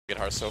at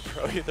Hearthstone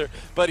Pro either,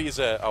 but he's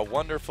a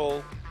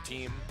wonderful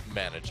team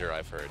manager,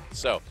 I've heard.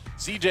 So,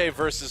 CJ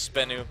versus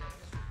SBENU,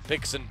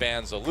 picks and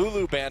bans. A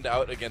Lulu banned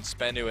out against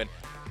SBENU, and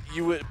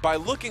you would, by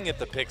looking at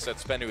the picks that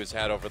SBENU has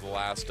had over the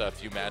last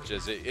few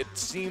matches, it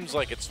seems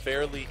like it's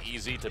fairly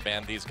easy to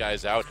ban these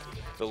guys out.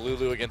 The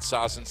Lulu against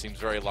Sassen seems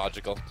very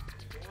logical.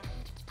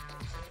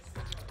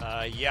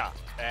 Yeah,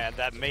 and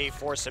that may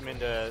force him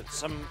into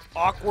some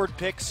awkward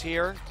picks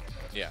here.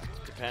 Yeah.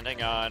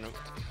 Depending on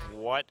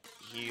what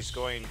he's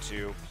going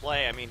to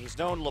play. I mean, he's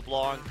known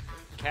LeBlanc,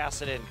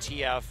 Cassidy, and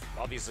TF.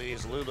 Obviously,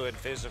 his Lulu and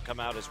Fizz have come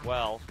out as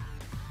well.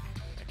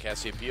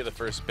 Cassiopeia, the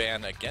first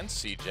ban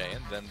against CJ,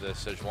 and then the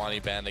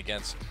Sejuani ban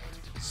against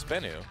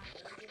SBENU.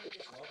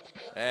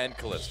 And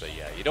Kalista,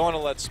 yeah. You don't want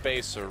to let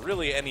Space or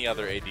really any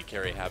other AD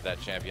carry have that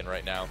champion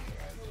right now.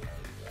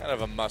 Kind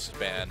of a must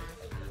ban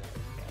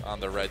on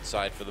the red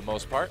side for the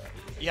most part.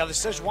 Yeah, the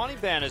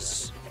Sejuani ban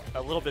is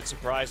a little bit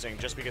surprising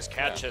just because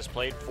Catch has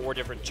played 4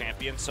 different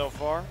champions so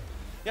far.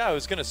 Yeah, I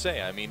was going to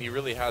say, I mean, he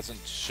really hasn't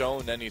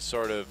shown any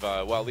sort of,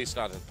 well, at least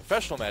not in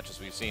professional matches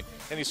we've seen,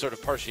 any sort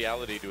of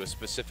partiality to a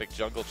specific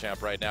jungle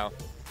champ right now.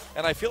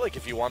 And I feel like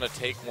if you want to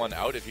take one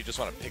out, if you just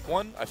want to pick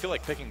one, I feel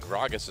like picking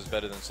Gragas is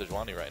better than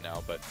Sejuani right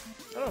now. But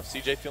I don't know,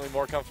 CJ feeling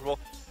more comfortable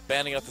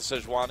banning out the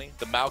Sejuani.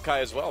 The Maokai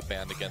as well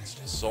banned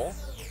against Sol.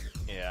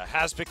 Yeah,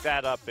 has picked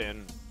that up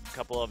in a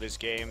couple of his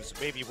games,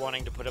 maybe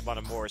wanting to put him on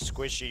a more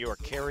squishy or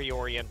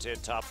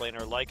carry-oriented top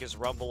laner like his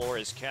Rumble or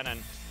his Kennen.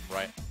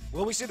 Right.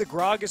 Will we see the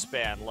Gragas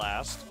ban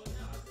last?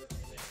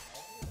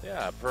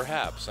 Yeah,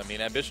 perhaps. I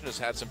mean, Ambition has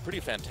had some pretty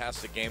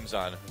fantastic games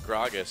on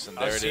Gragas, and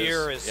there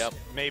Azir it is. is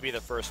maybe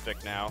the first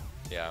pick now.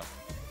 Yeah.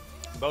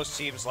 Most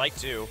teams like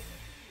to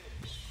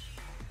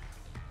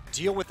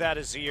deal with that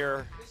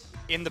Azir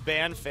in the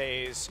ban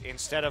phase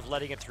instead of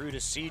letting it through to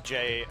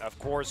CJ. Of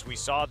course, we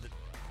saw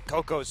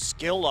Coco's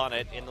skill on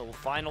it in the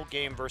final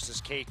game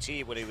versus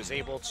KT when he was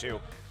able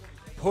to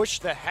push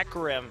the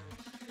Hecarim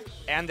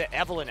and the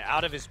Evelynn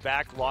out of his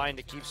back line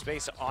to keep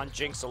space on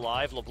Jinx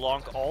alive.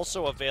 LeBlanc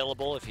also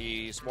available if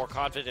he's more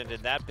confident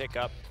in that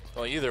pickup.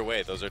 Well, either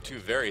way, those are 2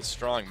 very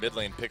strong mid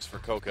lane picks for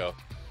Coco.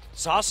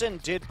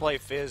 Sassen did play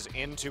Fizz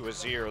into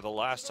Azir the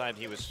last time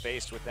he was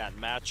faced with that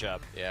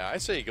matchup. Yeah, I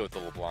say you go with the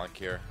LeBlanc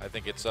here. I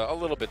think it's a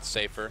little bit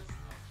safer.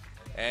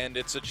 And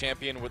it's a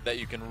champion that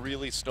you can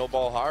really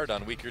snowball hard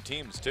on weaker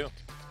teams, too.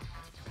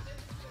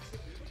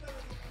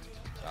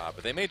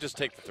 But they may just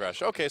take the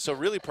Thresh. Okay, so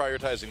really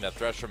prioritizing that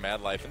Thresh for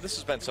Mad Life, and this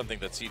has been something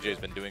that CJ's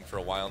been doing for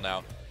a while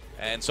now.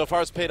 And so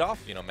far it's paid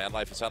off. You know, Mad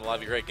Life has had a lot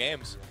of great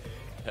games.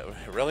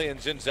 Really in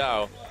Jin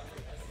Zhao.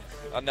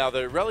 Now,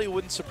 the Rally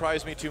wouldn't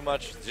surprise me too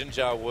much. Jin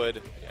Zhao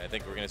would. I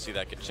think we're going to see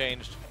that get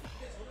changed.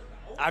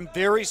 I'm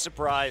very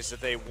surprised that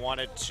they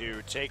wanted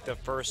to take the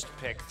first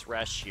pick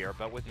Thresh here,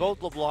 but with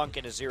both LeBlanc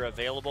and Azir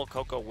available,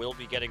 Coco will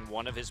be getting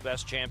one of his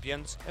best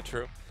champions. That's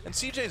true. And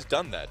CJ's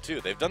done that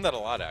too. They've done that a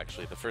lot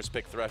actually, the first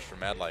pick Thresh for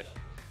Mad Life.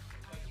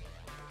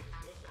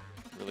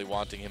 Really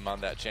wanting him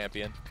on that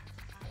champion.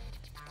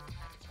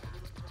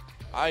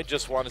 I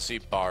just want to see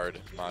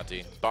Bard,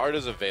 Monty. Bard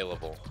is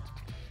available.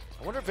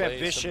 I wonder if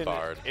Ambition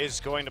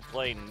is going to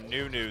play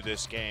Nunu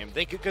this game.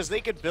 Because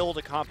they could build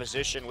a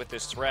composition with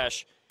this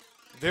Thresh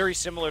very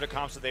similar to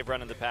comps that they've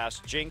run in the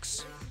past.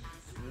 Jinx,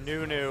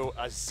 Nunu,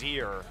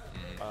 Azir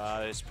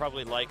is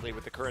probably likely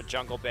with the current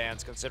jungle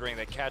bans, considering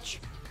that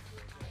Catch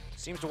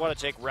seems to want to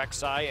take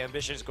Rek'Sai.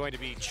 Ambition is going to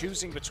be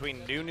choosing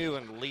between Nunu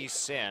and Lee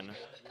Sin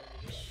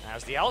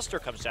as the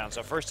Alistar comes down.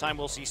 So first time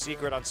we'll see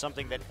Secret on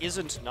something that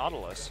isn't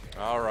Nautilus.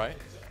 All right.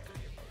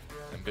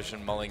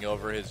 Ambition mulling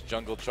over his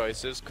jungle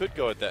choices. Could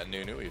go at that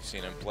Nunu. We've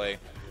seen him play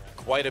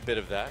quite a bit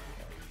of that.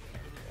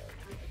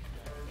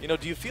 You know,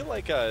 do you feel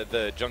like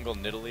the jungle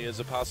Nidalee is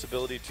a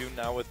possibility too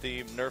now with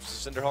the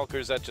nerfs of Cinderhulk, or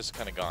is that just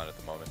kind of gone at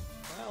the moment?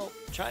 Well,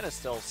 China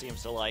still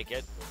seems to like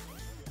it,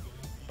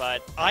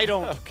 but I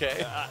don't.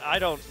 Okay. I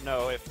don't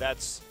know if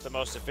that's the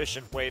most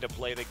efficient way to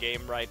play the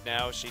game right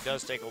now. She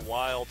does take a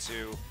while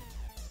to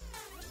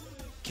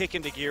kick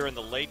into gear in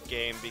the late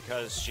game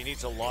because she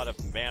needs a lot of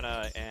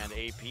mana and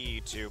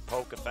AP to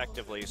poke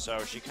effectively.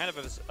 So she kind of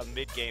has a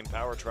mid-game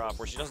power drop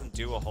where she doesn't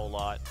do a whole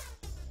lot.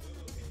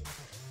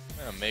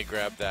 May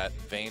grab that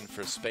Vayne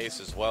for space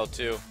as well,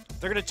 too.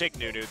 They're going to take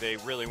Nunu. They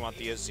really want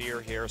the Azir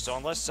here. So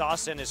unless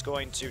Sassen is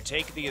going to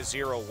take the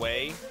Azir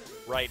away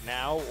right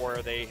now,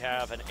 or they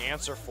have an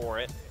answer for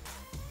it,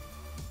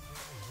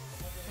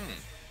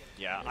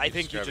 yeah, I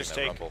think you just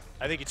take Rumble.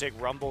 I think you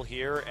take Rumble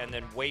here and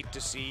then wait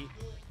to see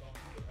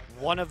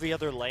one of the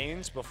other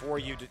lanes before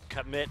you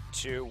commit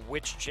to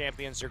which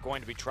champions you're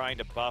going to be trying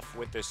to buff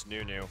with this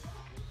Nunu.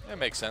 That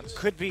makes sense.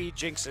 Could be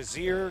Jinx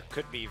Azir,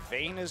 could be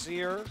Vayne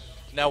Azir.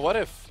 Now, what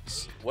if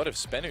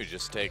SBENU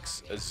just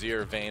takes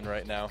Azir Vayne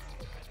right now?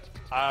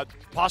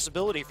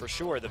 Possibility for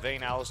sure. The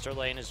Vayne Alistar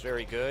lane is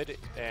very good,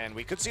 and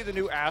we could see the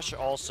new Ashe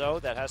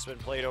also. That has been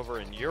played over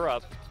in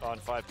Europe on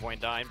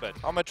 5.9. But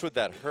how much would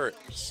that hurt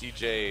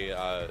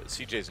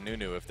CJ's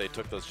Nunu if they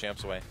took those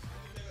champs away?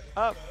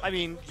 I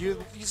mean, you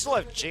still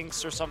have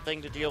Jinx or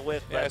something to deal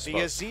with, but the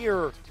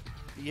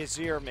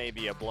Azir may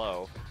be a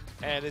blow.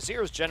 And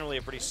Azir is generally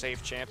a pretty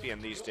safe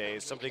champion these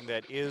days, something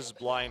that is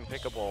blind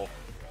pickable.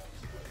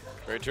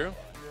 Very true.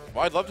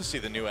 Well, I'd love to see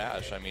the new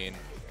Ashe. I mean,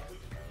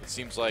 it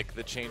seems like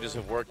the changes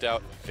have worked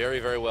out very,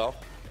 very well.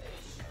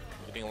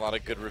 Getting a lot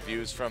of good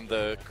reviews from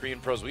the Korean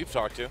pros we've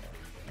talked to.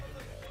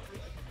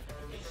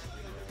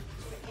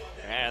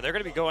 And they're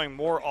going to be going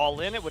more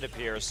all-in, it would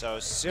appear. So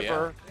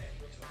Sivir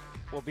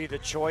will be the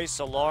choice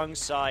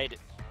alongside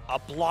a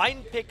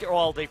blind pick.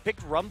 Well, they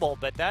picked Rumble,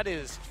 but that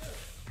is...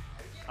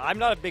 I'm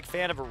not a big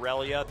fan of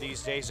Aurelia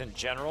these days in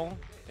general.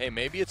 Hey,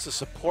 maybe it's a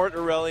support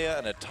Aurelia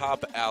and a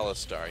top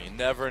Alistar. You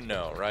never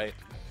know, right?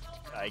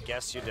 I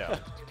guess you don't.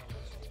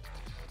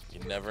 You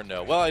never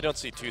know. Well, I don't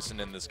see Tucson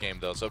in this game,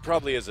 though, so it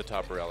probably is a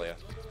top Aurelia.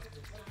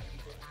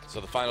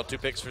 So the final 2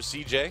 picks for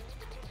CJ.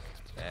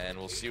 And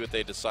we'll see what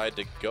they decide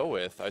to go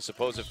with. I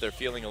suppose if they're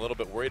feeling a little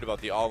bit worried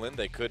about the all-in,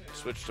 they could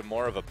switch to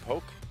more of a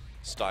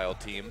poke-style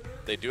team.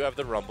 They do have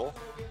the Rumble.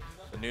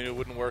 The Nunu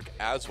wouldn't work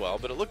as well,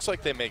 but it looks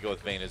like they may go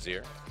with Vayne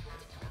Azir.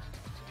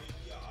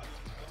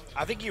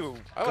 I think you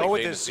go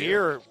with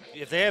Azir.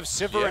 If they have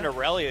Sivir and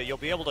Aurelia, you'll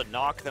be able to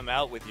knock them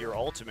out with your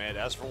ultimate.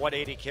 As for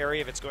 180 carry,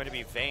 if it's going to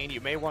be Vayne,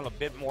 you may want a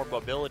bit more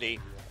mobility.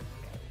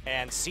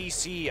 And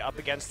CC up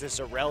against this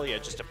Aurelia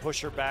just to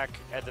push her back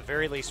at the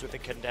very least with the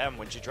Condemn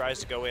when she tries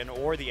to go in,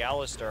 or the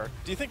Alistar.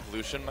 Do you think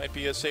Lucian might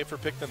be a safer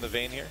pick than the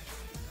Vayne here?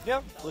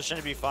 Yeah, Lucian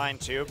would be fine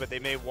too, but they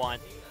may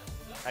want...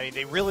 I mean,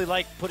 they really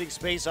like putting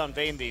space on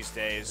Vayne these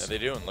days. Yeah, they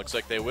do, and looks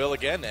like they will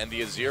again. And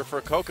the Azir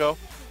for Coco.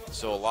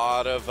 So a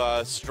lot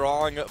of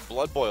strong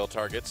Blood Boil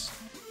targets.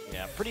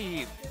 Yeah,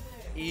 pretty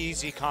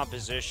easy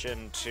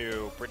composition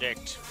to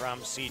predict from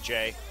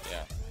CJ.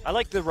 Yeah. I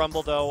like the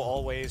Rumble, though,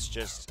 always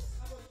just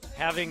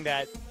having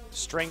that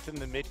strength in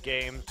the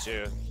mid-game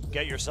to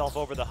get yourself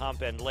over the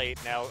hump and late.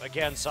 Now,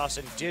 again,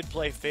 Sasson did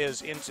play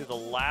Fizz into the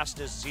last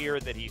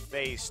Azir that he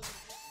faced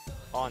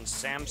on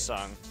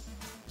Samsung.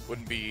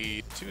 Wouldn't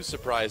be too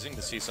surprising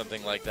to see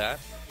something like that.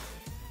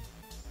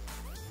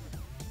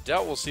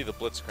 Doubt we'll see the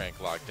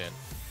Blitzcrank locked in.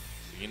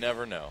 You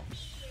never know.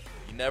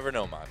 You never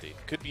know, Monty.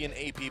 Could be an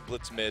AP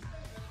Blitz mid.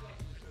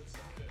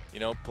 You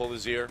know, pull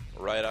Azir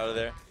right out of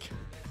there.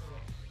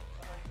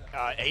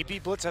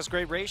 AP Blitz has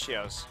great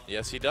ratios.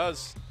 Yes, he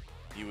does.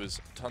 He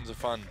was tons of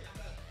fun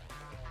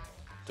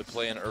to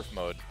play in Earth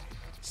mode.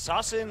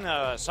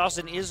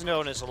 Sasson is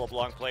known as a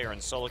LeBlanc player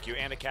in solo queue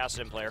and a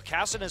Kassadin player.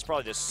 Kassadin is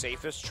probably the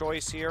safest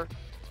choice here,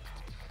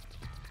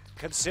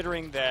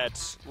 considering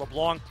that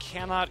LeBlanc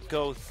cannot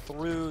go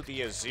through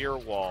the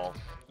Azir wall.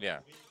 Yeah.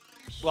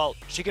 Well,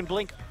 she can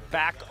blink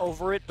back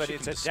over it, but She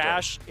it's can a distort.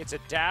 dash. It's a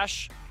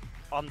dash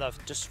on the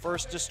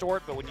first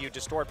distort, but when you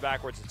distort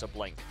backwards, it's a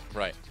blink.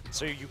 Right.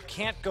 So you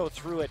can't go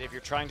through it if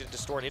you're trying to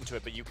distort into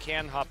it, but you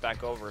can hop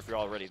back over if you're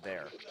already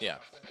there. Yeah.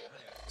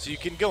 So you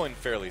can go in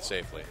fairly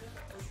safely.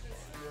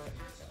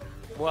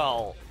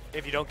 Well,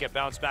 if you don't get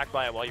bounced back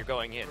by it while you're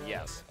going in,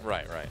 yes.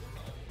 Right, right.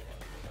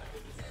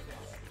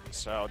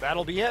 So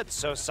that'll be it.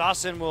 So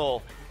Sasson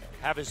will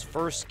have his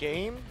first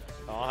game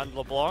on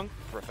LeBlanc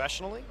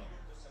professionally.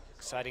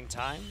 Exciting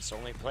times,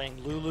 only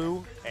playing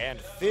Lulu and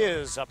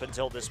Fizz up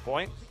until this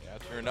point. Yeah,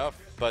 true enough.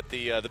 But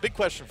the big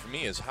question for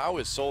me is, how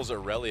is Seoul's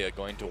Aurelia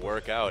going to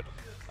work out?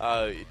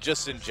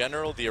 Just in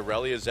general, the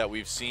Aurelias that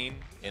we've seen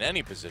in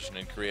any position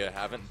in Korea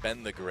haven't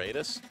been the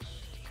greatest.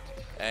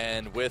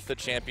 And with a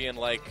champion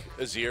like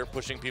Azir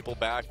pushing people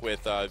back,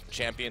 with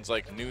champions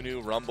like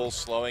Nunu, Rumble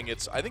slowing,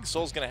 I think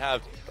Seoul's going to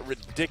have a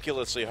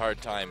ridiculously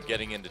hard time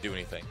getting in to do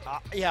anything.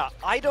 Yeah,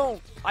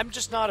 I'm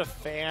just not a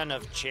fan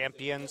of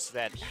champions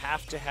that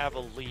have to have a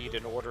lead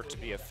in order to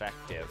be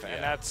effective. Yeah.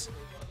 And that's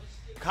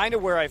kind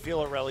of where I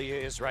feel Aurelia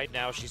is right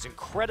now. She's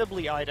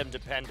incredibly item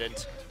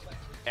dependent.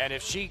 And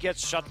if she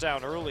gets shut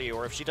down early,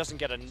 or if she doesn't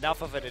get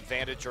enough of an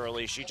advantage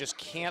early, she just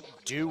can't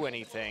do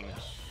anything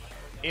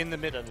in the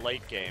mid and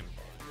late game.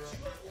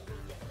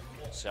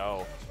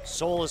 So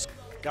Seoul has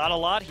got a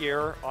lot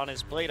here on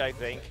his plate, I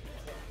think.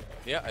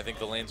 Yeah, I think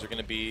the lanes are going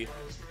to be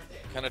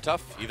kind of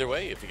tough either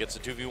way, if he gets the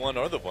 2v1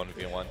 or the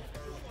 1v1.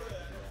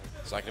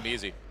 It's not going to be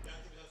easy.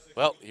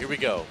 Well, here we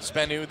go.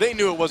 SBENU, they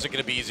knew it wasn't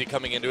going to be easy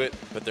coming into it,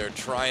 but they're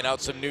trying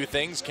out some new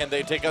things. Can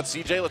they take out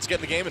CJ? Let's get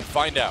in the game and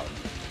find out.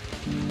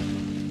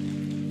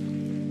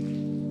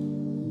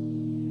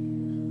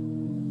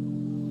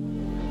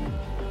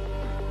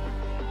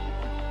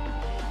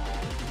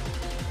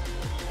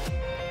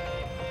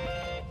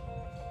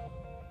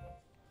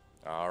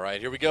 All right,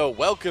 here we go.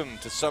 Welcome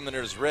to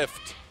Summoner's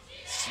Rift.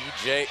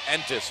 CJ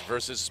Entus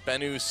versus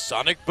SBENU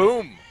Sonic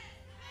Boom.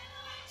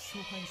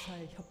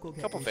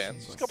 Couple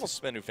fans. There's a couple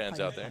SBENU fans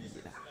out there.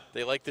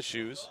 They like the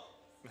shoes.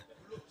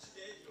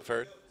 I've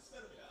heard.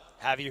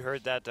 Have you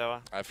heard that,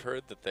 Doa? I've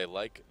heard that they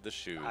like the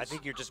shoes. I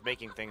think you're just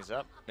making things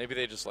up. Maybe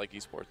they just like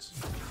esports.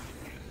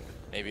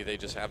 Maybe they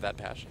just have that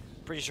passion.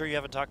 Pretty sure you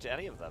haven't talked to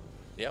any of them.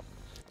 Yep.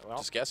 Well,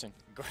 just guessing.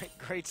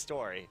 Great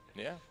story.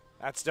 Yeah.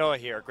 That's Doa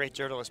here, great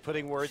journalist,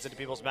 putting words into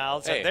people's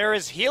mouths. Hey. And there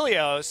is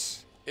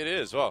Helios. It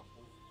is. Well,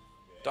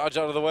 dodge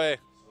out of the way.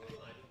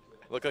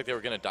 Looked like they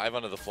were going to dive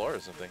onto the floor or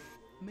something.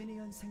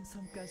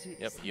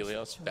 Yep,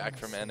 Helios back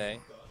from NA.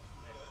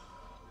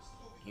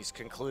 He's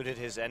concluded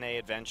his NA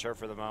adventure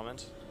for the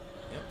moment.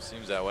 Yep,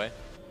 seems that way.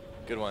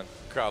 Good one.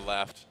 Crowd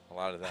laughed a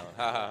lot of that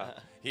one.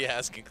 He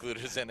has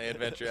concluded his NA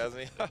adventure,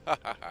 hasn't he?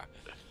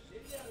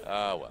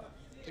 Well.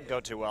 Didn't go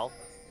too well.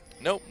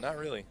 Nope, not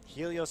really.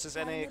 Helios'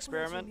 NA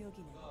experiment,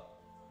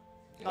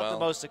 not the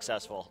most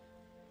successful.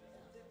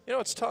 You know,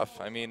 it's tough.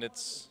 I mean,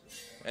 it's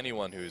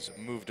anyone who's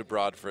moved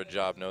abroad for a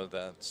job knows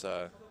that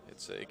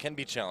it can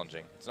be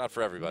challenging. It's not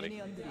for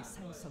everybody,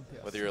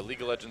 whether you're a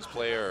League of Legends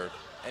player or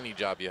any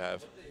job you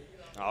have.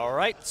 All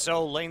right,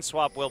 so lane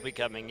swap will be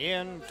coming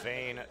in.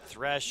 Vayne,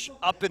 Thresh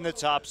up in the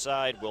top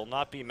side, will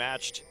not be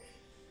matched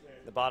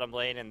the bottom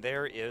lane, and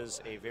there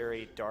is a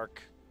very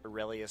dark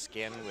Aurelia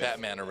skin. With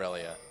Batman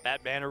Aurelia.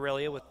 Batman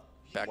Aurelia with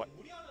what?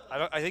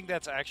 I think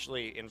that's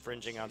actually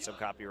infringing on some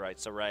copyright,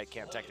 so Riot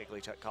can't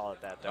technically call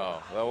it that, though.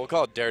 Oh, well, we'll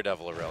call it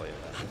Daredevil Aurelia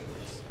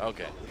then.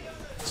 Okay.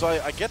 So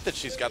I get that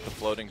she's got the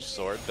floating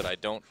sword, but I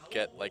don't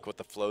get like what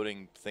the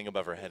floating thing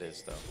above her head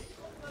is, though.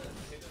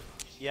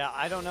 Yeah,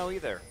 I don't know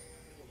either.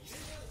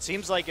 It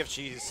seems like if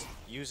she's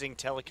using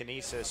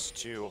telekinesis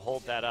to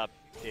hold that up,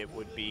 it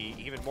would be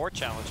even more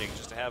challenging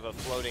just to have a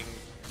floating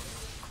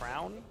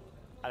crown.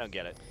 I don't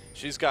get it.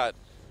 She's got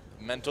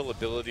mental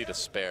ability to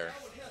spare,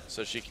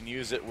 so she can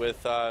use it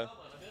with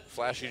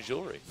flashy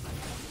jewelry.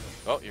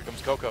 Oh, here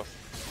comes Coco.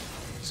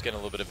 Just getting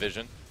a little bit of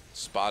vision,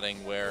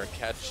 spotting where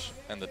Catch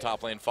and the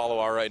top lane follow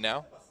are right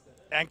now.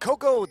 And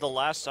Coco, the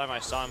last time I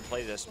saw him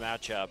play this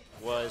matchup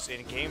was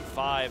in Game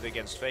 5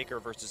 against Faker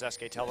versus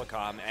SK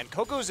Telecom, and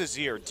Coco's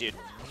Azir did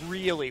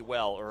really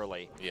well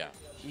early. Yeah.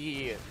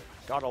 He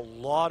got a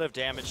lot of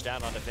damage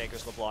down onto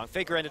Faker's LeBlanc.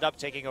 Faker ended up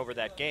taking over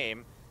that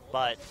game,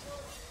 but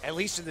at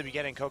least in the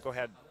beginning, Coco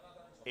had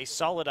a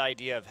solid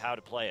idea of how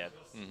to play it.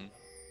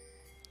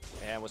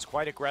 And was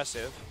quite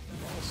aggressive.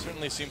 Well,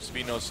 certainly seems to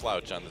be no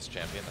slouch on this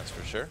champion, that's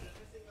for sure.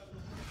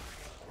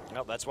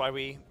 Well, that's why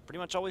we pretty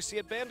much always see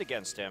it banned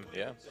against him.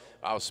 Yeah.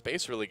 Wow,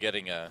 Space really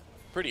getting a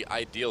pretty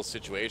ideal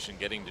situation,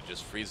 getting to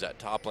just freeze that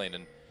top lane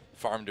and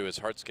farm to his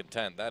heart's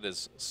content. That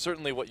is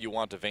certainly what you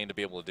want a Vayne to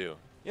be able to do.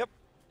 Yep.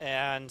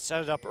 And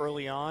set it up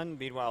early on.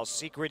 Meanwhile,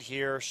 Secret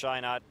here, Shy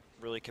not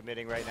really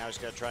committing right now. He's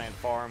going to try and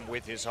farm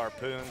with his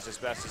harpoons as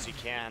best as he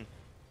can.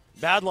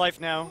 Bad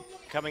Life now,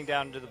 coming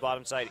down to the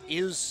bottom side,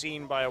 is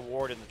seen by a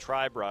ward in the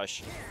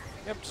tri-brush.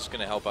 Yep, just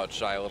going to help out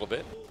Shy a little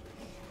bit.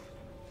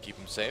 Keep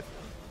him safe.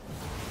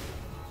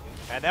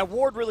 And that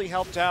ward really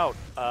helped out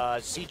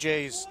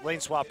CJ's lane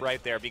swap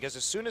right there, because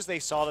as soon as they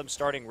saw them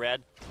starting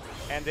red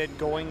and then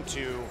going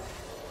to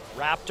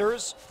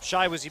Raptors,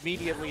 Shy was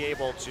immediately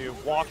able to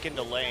walk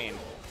into lane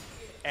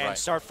and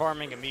start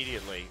farming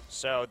immediately.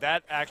 So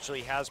that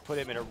actually has put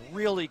him in a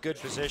really good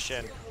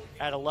position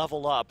at a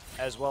level up,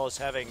 as well as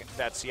having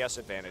that CS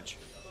advantage.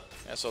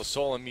 Yeah, so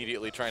Soul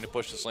immediately trying to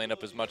push this lane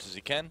up as much as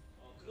he can,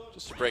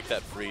 just to break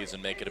that freeze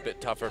and make it a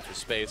bit tougher for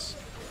Space.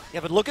 Yeah,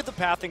 but look at the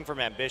pathing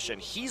from Ambition.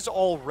 He's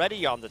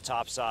already on the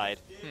top side.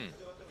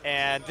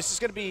 And this is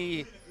going to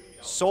be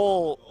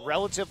Soul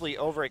relatively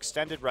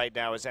overextended right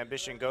now as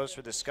Ambition goes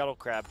for the Scuttle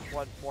Crab.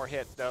 One more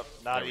hit. Nope,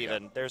 not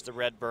even. There's the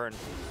red burn.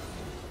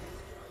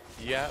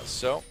 Yeah,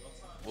 so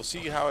we'll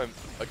see how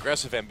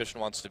aggressive Ambition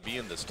wants to be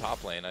in this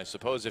top lane. I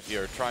suppose if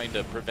you're trying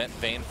to prevent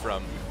Vayne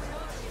from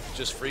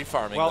just free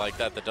farming like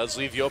that, that does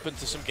leave you open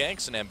to some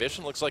ganks, and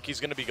Ambition looks like he's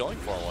going to be going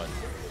for one.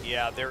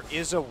 Yeah, there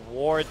is a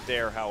ward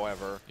there,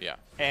 however. Yeah.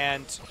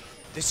 And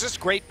this is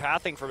great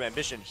pathing from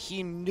Ambition.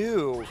 He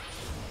knew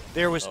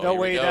there was no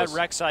way that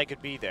Rek'Sai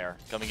could be there.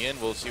 Coming in,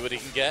 we'll see what he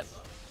can get.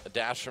 A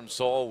dash from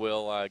Soul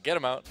will get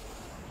him out.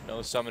 No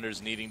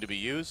summoners needing to be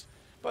used,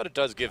 but it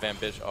does give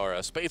Ambition, or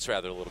Space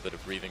rather, a little bit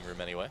of breathing room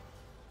anyway.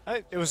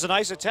 It was a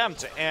nice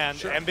attempt,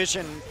 and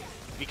Ambition,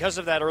 because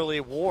of that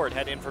early ward,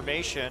 had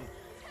information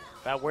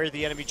about where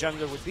the enemy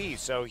jungler would be,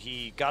 so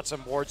he got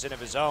some wards in of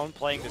his own,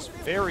 playing this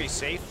very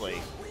safely.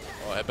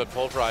 Oh, Headbutt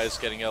Pulverize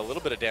getting a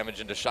little bit of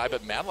damage into Shy,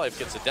 but Mad Life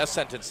gets a death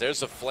sentence.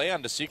 There's a Flay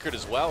onto Secret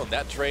as well, and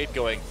that trade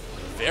going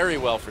very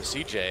well for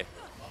CJ.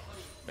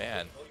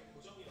 Man,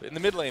 in the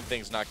mid lane,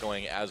 things not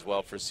going as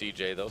well for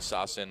CJ, though.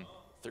 Sasin,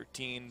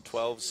 13,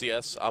 12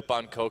 CS up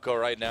on Coco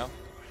right now.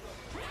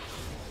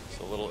 It's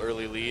a little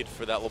early lead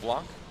for that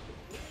LeBlanc.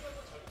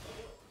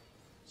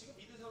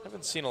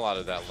 Haven't seen a lot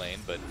of that lane,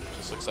 but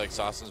just looks like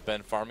Sasin's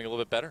been farming a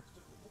little bit better.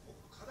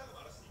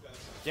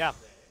 Yeah,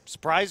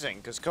 surprising,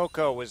 because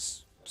Coco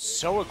was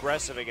so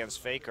aggressive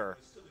against Faker,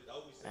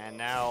 and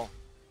now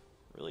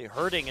really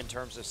hurting in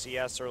terms of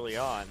CS early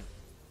on.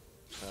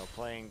 So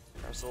playing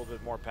perhaps a little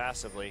bit more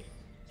passively.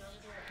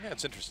 Yeah,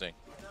 it's interesting.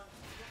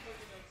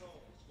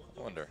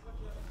 I wonder.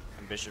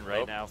 Ambition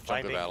right now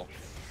finding battle.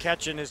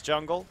 Catch in his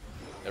jungle.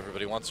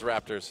 Everybody wants the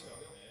Raptors.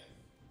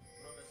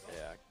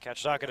 Yeah,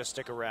 Catch not going to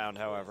stick around,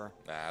 however.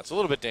 Nah, it's a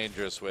little bit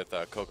dangerous with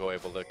Coco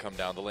able to come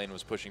down. The lane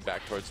was pushing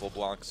back towards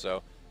LeBlanc,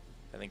 so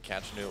I think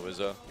Catch knew it was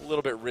a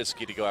little bit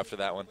risky to go after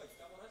that one.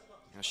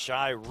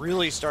 Shy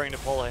really starting to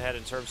pull ahead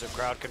in terms of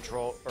crowd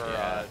control,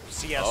 or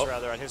CS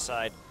rather, on his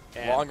side.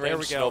 And long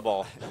range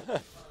snowball.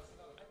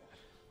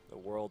 The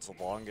world's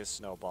longest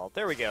snowball.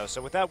 There we go.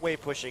 So with that wave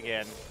pushing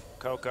in,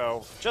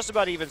 Coco just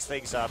about evens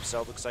things up.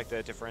 So it looks like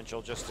the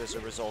differential just as a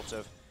result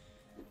of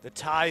the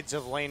tides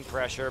of lane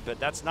pressure, but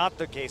that's not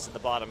the case in the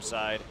bottom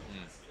side,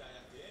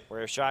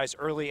 where Shy's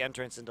early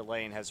entrance into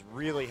lane has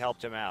really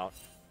helped him out.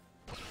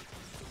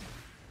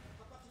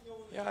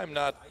 Yeah, I'm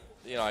not,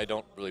 I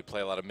don't really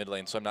play a lot of mid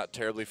lane, so I'm not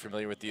terribly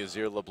familiar with the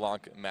Azir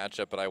LeBlanc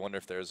matchup, but I wonder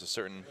if there's a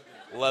certain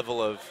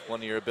level of one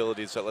of your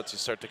abilities that lets you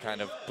start to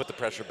kind of put the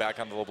pressure back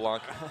on the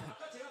LeBlanc.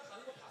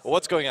 Well,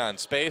 what's going on?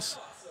 Space?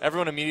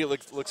 Everyone immediately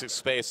looks at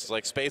Space. It's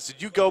like, Space,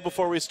 did you go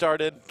before we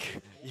started?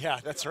 Yeah,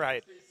 that's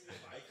right.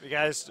 You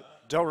guys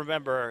don't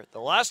remember, the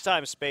last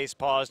time Space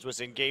paused was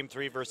in Game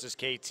 3 versus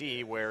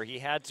KT, where he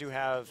had to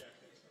have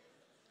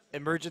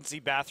emergency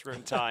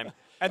bathroom time.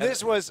 And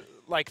this was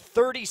like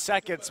 30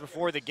 seconds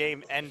before the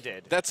game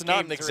ended. That's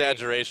not an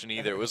exaggeration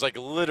either. It was like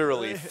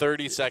literally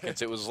 30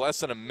 seconds. It was less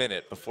than a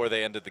minute before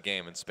they ended the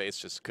game, and Space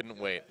just couldn't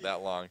wait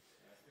that long.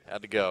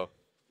 Had to go.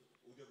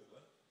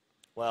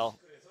 Well,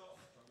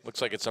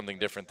 looks like it's something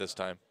different this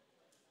time.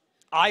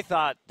 I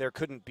thought there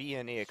couldn't be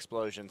any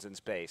explosions in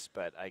Space,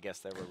 but I guess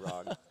they were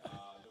wrong.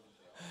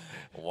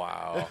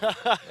 Wow.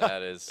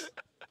 That is.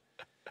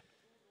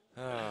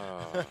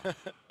 Oh.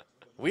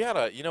 We had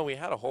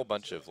a whole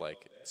bunch of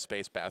like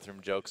Space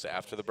bathroom jokes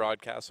after the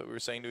broadcast that we were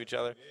saying to each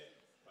other.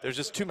 There's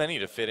just too many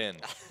to fit in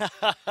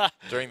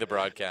during the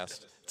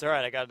broadcast. It's all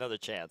right. I got another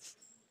chance.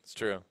 It's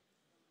true.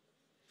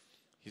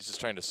 He's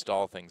just trying to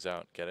stall things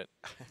out. Get it?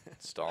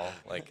 Stall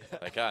like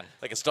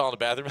a stall in the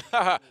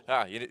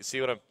bathroom. You see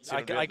what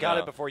I'm doing? I got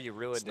it before you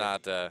ruined it.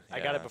 Not.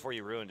 I got it before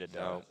you ruined it.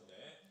 No.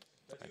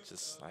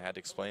 I had to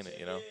explain it.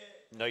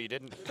 No, you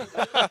didn't.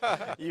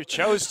 You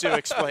chose to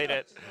explain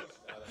it.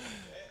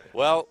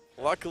 Well,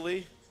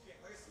 luckily,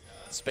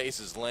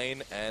 Space's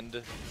lane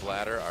and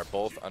bladder are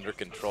both under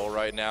control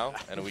right now,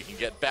 and we can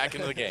get back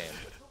into the game.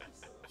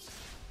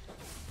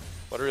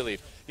 What a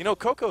relief.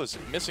 Coco's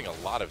missing a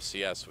lot of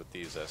CS with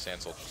these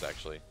Sand Soldiers,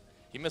 actually.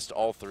 He missed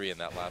all three in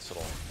that last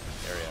little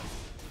area.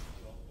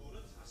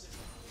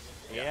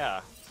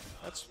 Yeah.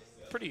 That's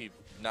pretty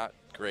not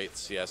great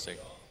CSing.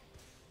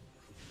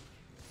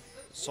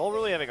 Sol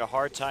really having a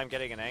hard time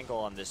getting an angle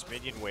on this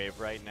minion wave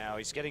right now.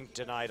 He's getting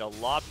denied a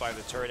lot by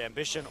the turret.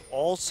 Ambition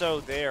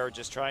also there,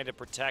 just trying to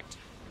protect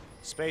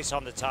Space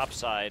on the top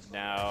side.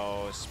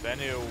 Now,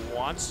 SBENU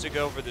wants to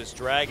go for this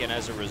dragon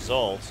as a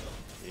result.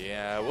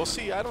 Yeah, we'll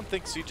see. I don't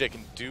think CJ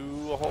can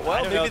do a whole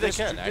lot. Well, maybe they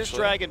can, actually. This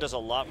dragon does a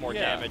lot more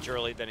damage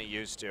early than it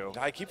used to.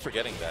 I keep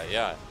forgetting that,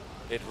 yeah.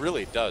 It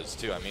really does,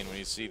 too. I mean, when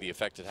you see the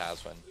effect it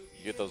has when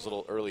you get those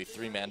little early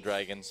three-man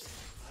dragons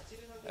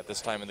at this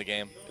time in the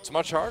game, it's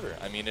much harder.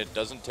 I mean, it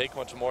doesn't take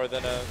much more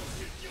than a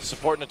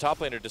support and a top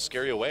laner to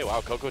scare you away. Wow,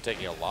 Coco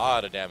taking a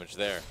lot of damage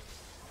there.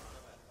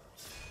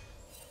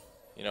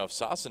 If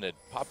Sassen had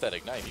popped that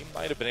Ignite, he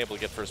might have been able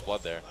to get first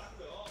blood there.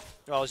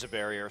 Well, there's a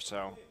barrier,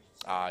 so.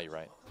 You're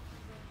right.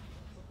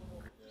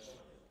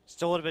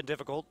 Still would have been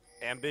difficult.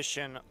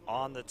 Ambition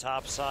on the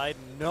top side.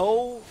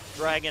 No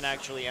dragon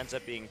actually ends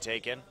up being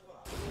taken.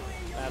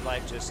 Mad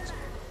Life just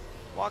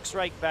walks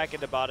right back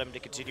into bottom to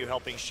continue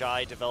helping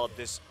Shy develop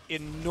this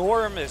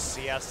enormous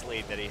CS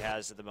lead that he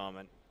has at the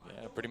moment.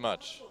 Yeah, pretty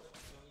much.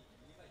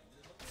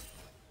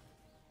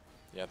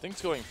 Yeah,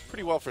 things going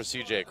pretty well for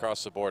CJ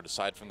across the board,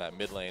 aside from that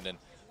mid lane. And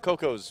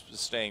Coco's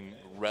staying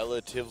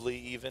relatively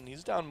even.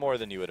 He's down more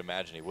than you would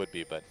imagine he would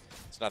be, but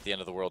it's not the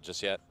end of the world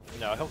just yet.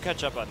 No, he'll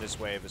catch up on this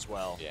wave as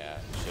well. Yeah,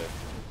 he should.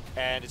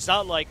 And it's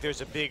not like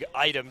there's a big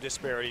item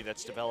disparity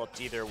that's developed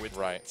either with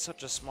right.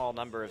 such a small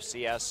number of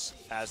CS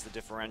as the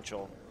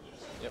differential.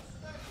 Yep.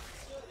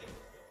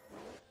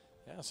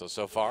 Yeah,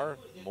 so far,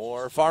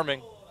 more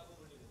farming.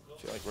 I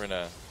feel like we're in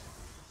a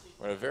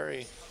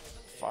very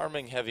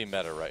farming-heavy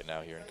meta right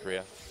now here in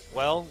Korea.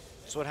 Well,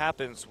 that's what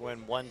happens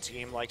when one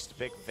team likes to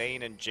pick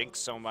Vayne and Jinx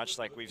so much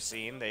like we've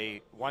seen.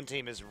 One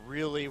team is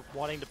really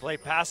wanting to play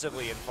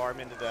passively and farm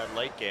into that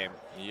late game.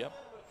 Yep.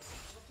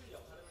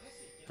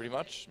 Pretty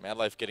much. Mad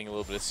Life getting a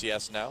little bit of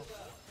CS now,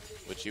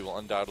 which he will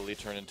undoubtedly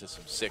turn into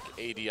some sick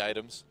AD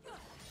items.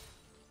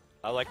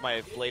 I like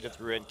my Bladed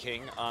Ruin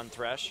King on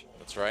Thresh.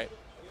 That's right.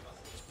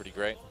 It's pretty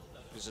great.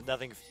 There's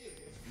nothing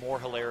more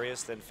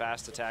hilarious than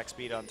fast attack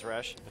speed on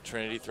Thresh. A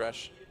Trinity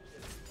Thresh.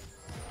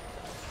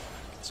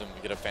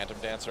 Get a Phantom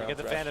Dancer. Get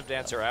the Thresh. Phantom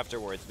Dancer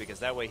afterwards, because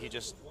that way he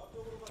just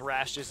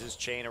thrashes his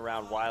chain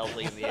around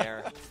wildly in the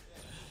air.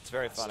 It's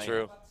very funny. It's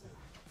true.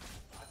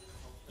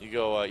 You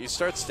go. You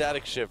start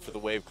Static Shift for the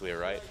wave clear,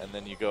 right? And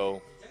then you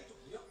go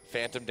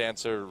Phantom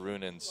Dancer,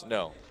 Runins.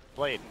 No.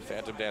 Blade.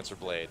 Phantom Dancer,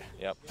 Blade.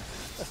 Yep.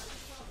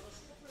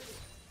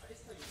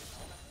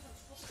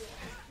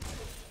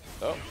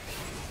 Oh.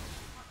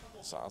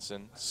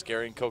 Sassen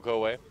scaring Coco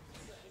away.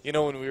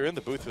 When we were in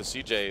the booth with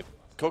CJ,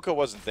 Coco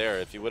wasn't there.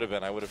 If he would have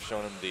been, I would have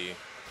shown him the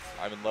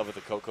I'm in love with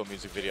the Coco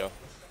music video.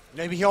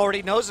 Maybe he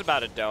already knows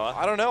about it, Doa.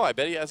 I don't know. I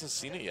bet he hasn't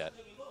seen it yet.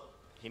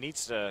 He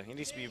needs to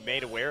be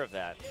made aware of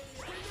that.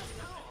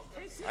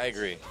 I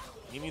agree.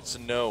 He needs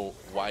to know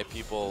why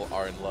people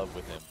are in love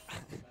with him.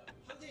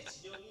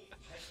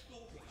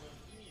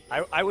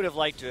 I would have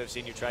liked to have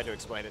seen you try to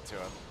explain it to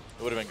him.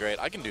 It would have been great.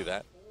 I can do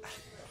that.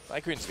 My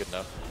green's good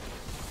enough.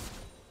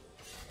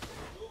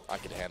 I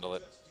could handle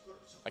it.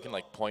 I can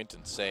like point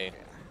and say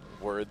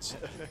words.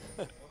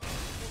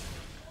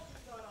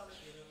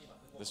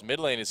 This mid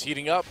lane is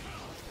heating up.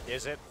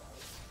 Is it?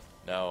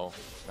 No,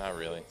 not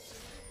really.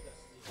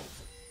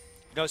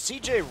 No,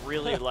 CJ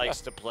really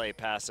likes to play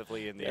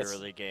passively in the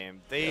early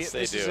game. This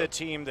is a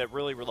team that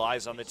really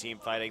relies on the team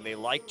fighting. They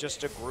like just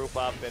to group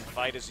up and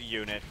fight as a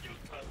unit.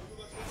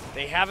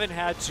 They haven't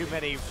had too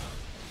many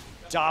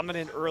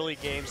dominant early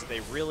games.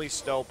 They really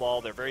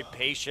snowball. They're very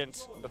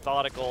patient,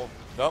 methodical.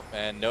 Nope,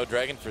 and no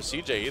dragon for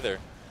CJ either.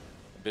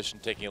 Ambition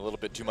taking a little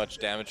bit too much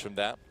damage from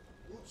that.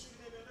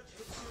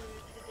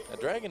 A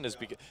dragon is.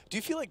 Do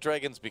you feel like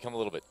dragons become a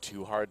little bit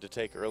too hard to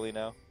take early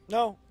now?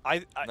 No,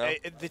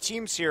 the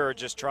teams here are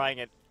just trying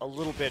it a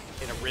little bit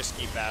in a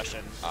risky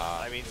fashion.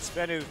 I mean,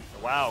 SBENU.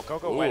 Wow,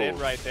 Coco went in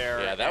right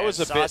there. Yeah, that was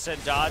a bit.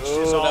 Dodged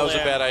That was a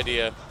bad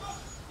idea.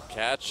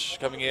 Catch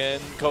coming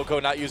in. Coco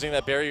not using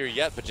that barrier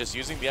yet, but just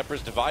using the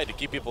Emperor's Divide to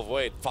keep people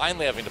away.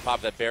 Finally having to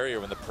pop that barrier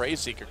when the Prey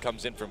Seeker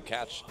comes in from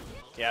Catch.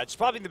 Yeah, just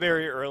popping the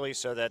barrier early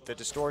so that the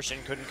distortion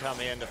couldn't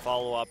come in to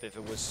follow up if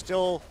it was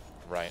still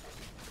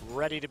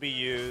ready to be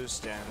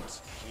used,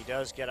 and he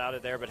does get out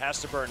of there, but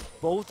has to burn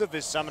both of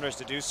his summoners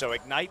to do so.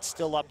 Ignite's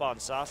still up on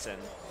Sasin.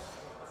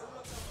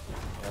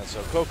 Yeah,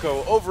 so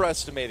Coco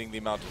overestimating the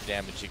amount of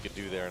damage he could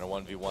do there in a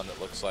 1v1, it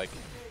looks like.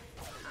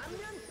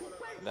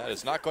 And that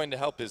is not going to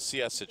help his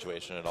CS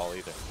situation at all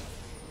either.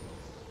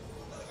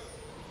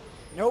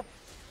 Nope.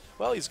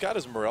 Well, he's got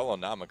his Morello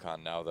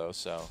Namicon now, though,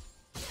 so.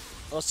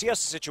 Well, CS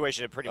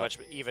situation had pretty much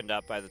evened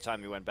up by the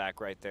time he went back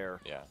right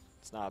there. Yeah.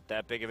 It's not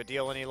that big of a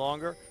deal any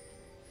longer.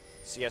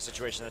 CS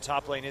situation in the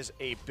top lane is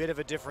a bit of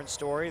a different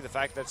story. The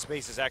fact that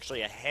Space is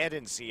actually ahead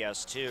in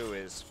CS2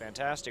 is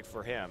fantastic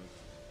for him.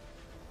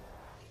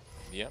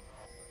 Yep.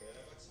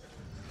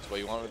 That's what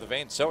you want with the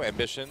Vayne. So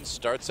Ambition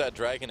starts that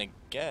dragon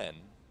again,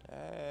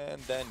 and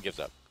then gives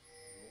up.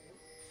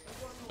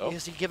 Oh.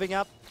 Is he giving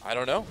up? I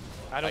don't know.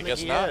 I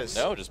guess not.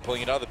 No, just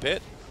pulling it out of the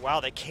pit. Wow,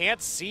 they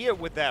can't see it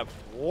with that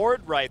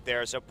ward right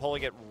there, so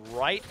pulling it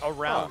right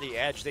around the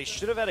edge. They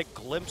should have had a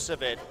glimpse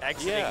of it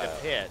exiting the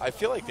pit. I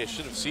feel like they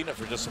should have seen it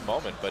for just a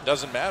moment, but it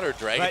doesn't matter.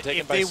 Dragon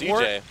taken by CJ. If they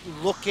weren't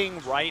looking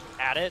right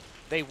at it,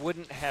 they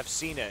wouldn't have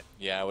seen it.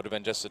 Yeah, it would have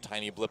been just a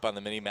tiny blip on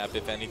the mini-map,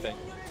 if anything.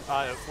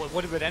 It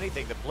would have been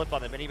anything. The blip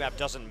on the mini-map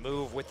doesn't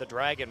move with the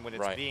dragon when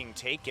it's being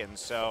taken,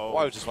 so...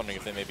 Well, I was just wondering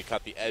if they maybe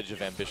caught the edge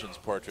of Ambition's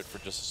portrait for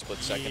just a split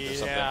second or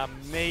something. Yeah,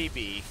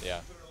 maybe. Yeah.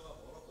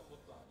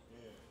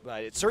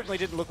 But it certainly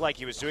didn't look like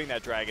he was doing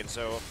that dragon,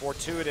 so a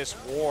fortuitous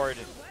ward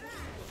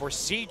for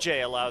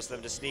CJ allows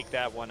them to sneak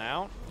that one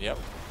out. Yep.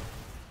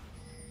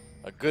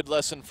 A good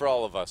lesson for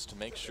all of us, to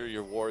make sure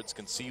your wards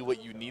can see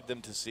what you need them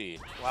to see.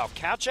 Wow,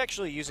 Couch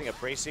actually using a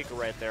Prey Seeker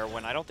right there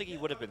when I don't think he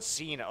would have been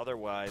seen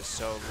otherwise,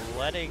 so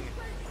letting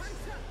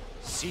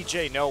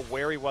CJ know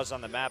where he was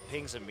on the map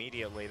pings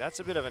immediately. That's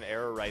a bit of an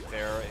error right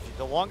there.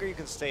 The longer you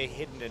can stay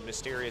hidden and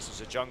mysterious as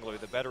a jungler,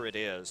 the better it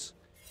is.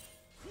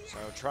 So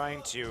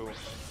trying to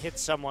hit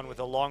someone with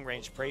a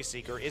long-range Prey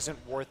Seeker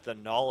isn't worth the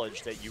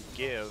knowledge that you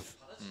give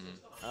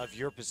of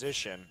your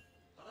position.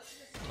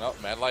 Well,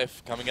 Mad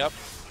Life coming up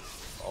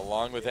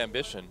along with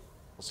Ambition.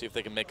 We'll see if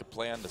they can make a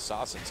plan to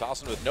Sasin.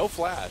 Sasin with no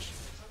flash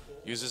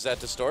uses that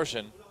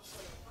distortion.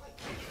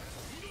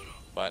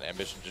 But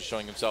Ambition just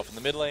showing himself in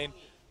the mid lane.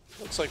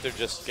 Looks like they're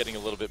just getting a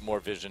little bit more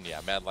vision.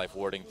 Yeah, Mad Life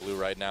warding blue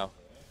right now.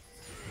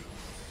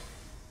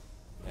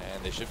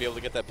 And they should be able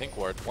to get that pink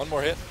ward. One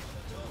more hit.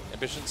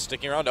 Ambition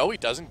sticking around. Oh, he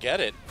doesn't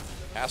get it.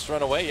 Has to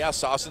run away. Yeah,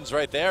 Sasin's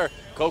right there.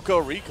 Coco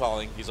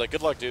recalling. He's like,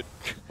 good luck, dude.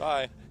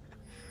 Bye.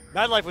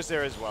 Mad Life was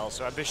there as well,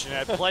 so Ambition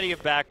had plenty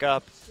of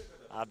backup.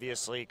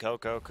 Obviously,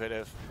 Coco could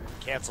have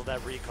canceled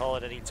that recall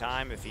at any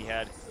time if he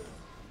had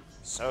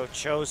so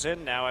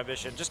chosen. Now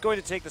Ambition just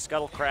going to take the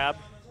Scuttle Crab.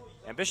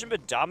 Ambition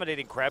been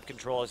dominating crab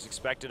control as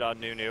expected on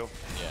Nunu.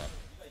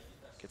 Yeah.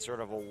 Gets sort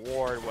of a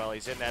ward while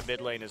he's in that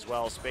mid lane as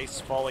well. Space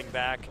is falling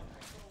back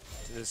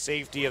to the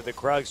safety of the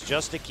Krugs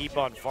just to keep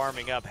on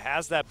farming up.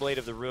 Has that Blade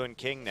of the Ruined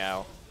King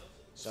now.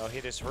 So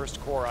hit his first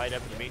core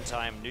item. In the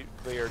meantime,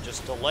 Nuclear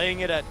just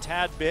delaying it a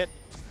tad bit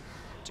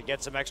to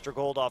get some extra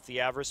gold off the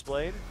Avarice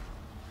Blade.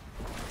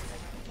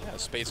 Yeah,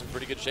 Space in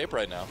pretty good shape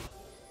right now.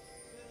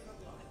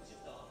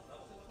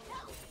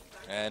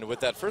 And with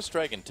that first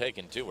dragon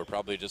taken too, we're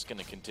probably just going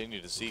to continue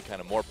to see kind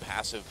of more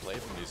passive play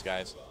from these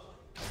guys.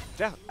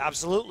 Yeah,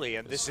 absolutely.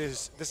 And this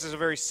is a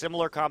very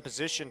similar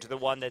composition to the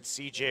one that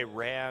CJ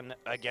ran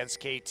against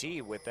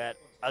KT with that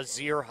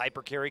Azir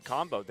hypercarry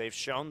combo. They've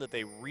shown that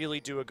they really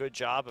do a good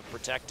job of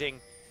protecting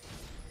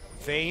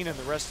Vayne and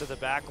the rest of the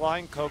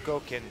backline.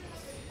 Coco can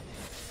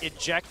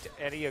eject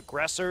any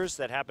aggressors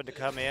that happen to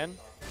come in.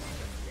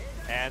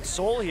 And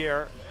Soul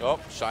here. Oh,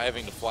 Shy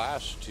having to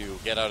flash to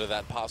get out of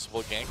that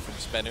possible gank from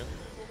SBENU.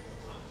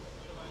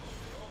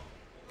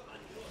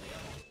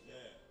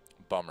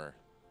 Bummer.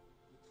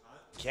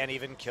 Can't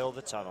even kill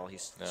the tunnel.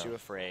 He's too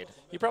afraid.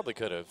 He probably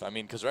could have. I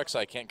mean, because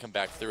Rek'Sai can't come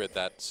back through it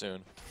that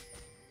soon.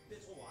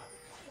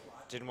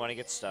 Didn't want to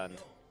get stunned.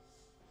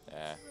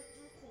 Yeah.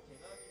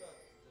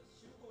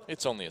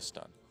 It's only a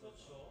stun.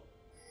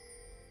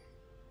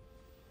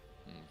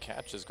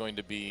 Catch is going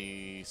to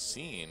be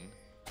seen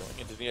going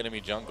into the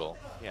enemy jungle.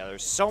 Yeah,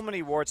 there's so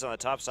many wards on the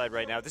top side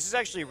right now. This is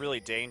actually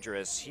really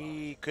dangerous.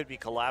 He could be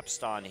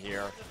collapsed on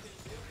here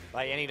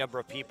by any number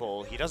of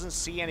people. He doesn't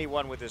see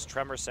anyone with his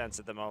tremor sense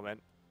at the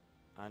moment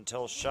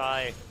until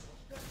Shy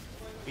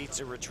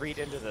beats a retreat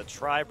into the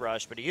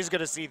tri-brush, but he's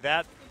going to see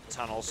that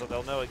tunnel, so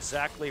they'll know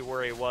exactly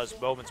where he was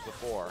moments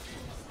before.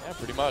 Yeah,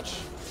 pretty much.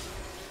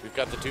 We've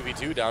got the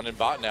 2v2 down in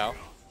bot now.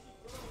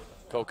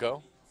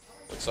 Coco.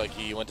 Looks like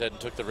he went ahead and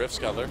took the Rift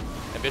Scuttler.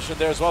 Ambition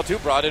there as well, too.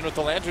 Brought in with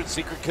the Lantern.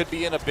 Secret could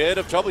be in a bit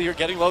of trouble here.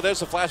 Getting low.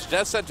 There's a flash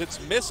death sentence.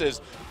 Misses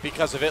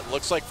because of it.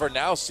 Looks like for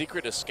now,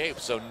 Secret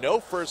escapes. So no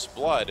first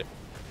blood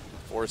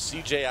for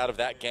CJ out of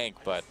that gank,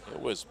 but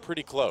it was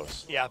pretty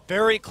close. Yeah,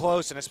 very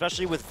close, and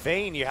especially with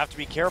Vayne, you have to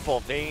be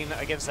careful. Vayne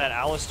against that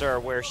Alistar,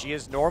 where he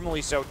is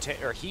normally so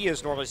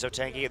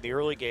tanky in the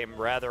early game,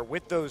 rather,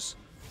 with those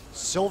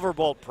Silver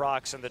Bolt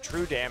procs and the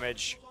true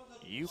damage,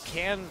 you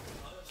can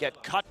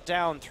get cut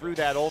down through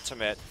that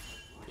ultimate.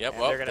 Yep,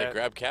 well, they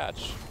grab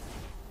catch.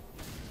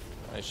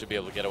 They should be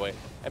able to get away.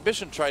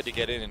 Ambition tried to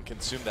get in and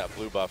consume that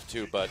blue buff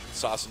too, but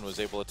Saucin was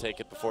able to take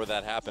it before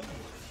that happened.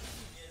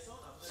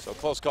 So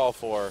close call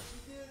for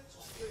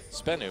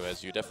SBENU,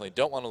 as you definitely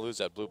don't want to lose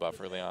that blue buff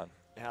early on.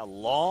 Yeah,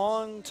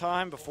 long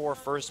time before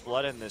first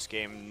blood in this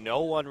game.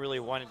 No one really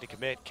wanted to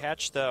commit.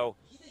 Catch, though,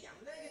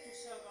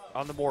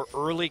 on the more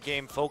early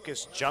game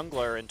focused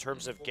jungler in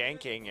terms of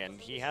ganking, and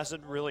he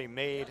hasn't really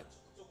made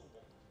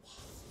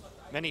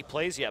many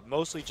plays yet,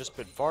 mostly just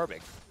been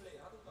farming.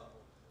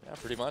 Yeah,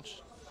 pretty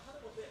much.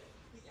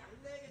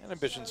 And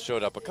Ambitions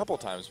showed up a couple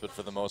times, but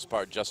for the most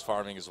part, just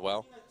farming as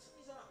well.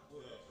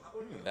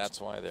 That's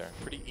why they're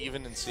pretty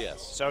even in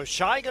CS. So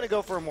Shy going to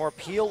go for a more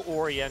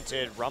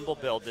peel-oriented Rumble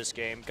build this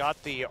game.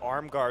 Got the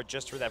arm guard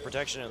just for that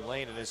protection in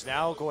lane, and is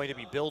now going to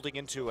be building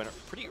into a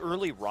pretty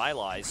early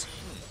Rylai's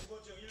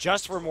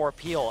just for more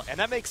peel. And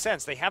that makes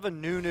sense. They have a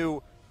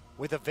Nunu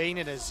with a Vayne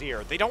and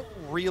Azir. They don't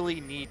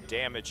really need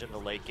damage in the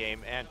late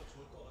game, and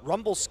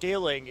Rumble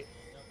scaling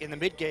in the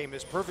mid game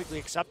is perfectly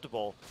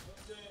acceptable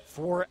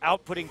for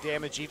outputting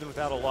damage even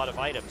without a lot of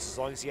items, as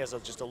long as he has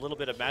just a little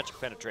bit of magic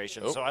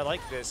penetration. So I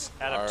like this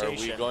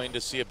adaptation. Are we going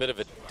to see a bit of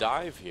a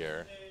dive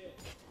here?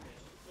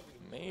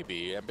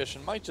 Maybe.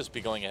 Ambition might just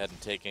be going ahead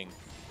and taking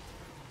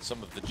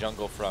some of the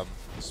jungle from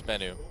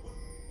SBENU.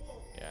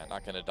 Yeah,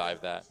 not going to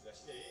dive that.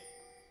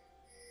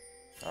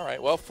 All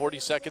right, well, 40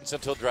 seconds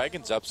until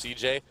Dragon's up.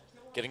 CJ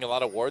getting a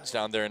lot of wards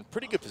down there in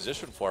pretty good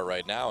position for it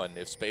right now, and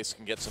if Space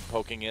can get some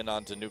poking in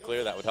onto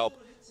Nuclear, that would help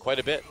quite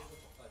a bit.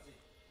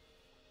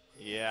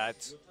 Yeah,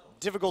 it's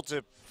difficult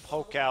to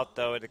poke out,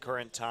 though, at the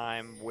current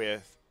time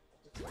with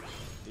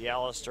the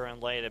Alistar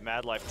and lane and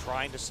Madlife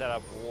trying to set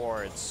up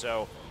wards.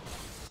 So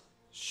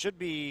should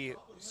be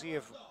see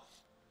if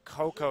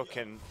Coco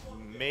can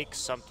make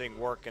something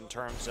work in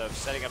terms of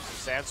setting up some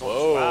sand souls.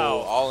 Whoa, wow.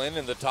 All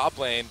in the top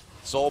lane.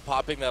 Soul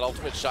popping that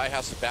ultimate. Shy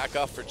has to back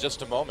off for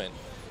just a moment.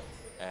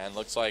 And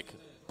looks like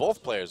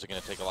both players are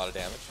going to take a lot of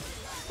damage.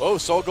 Whoa,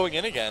 Soul going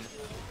in again.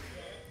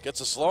 Gets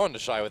a slow into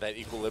Shy with that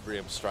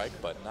equilibrium strike,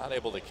 but not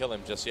able to kill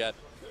him just yet.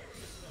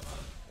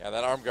 Yeah,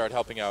 that arm guard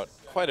helping out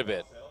quite a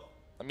bit.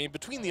 I mean,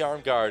 between the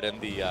arm guard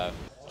and the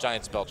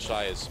Giant's Belt,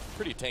 Shy is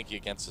pretty tanky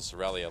against the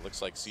Sorelia.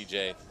 Looks like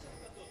CJ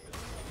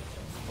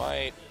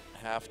might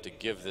have to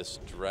give this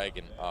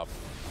dragon up.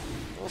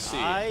 We'll see.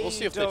 We'll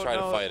see if they try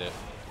to fight it.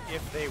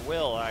 If they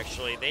will,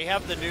 actually. They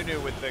have the Nunu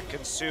with the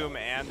Consume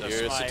and the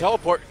Here's Smite. the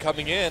teleport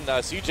coming in.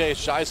 CJ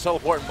Shy's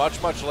teleport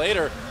much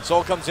later.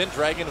 Soul comes in.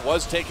 Dragon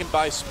was taken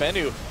by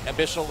SBENU.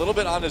 Ambition a little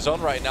bit on his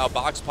own right now.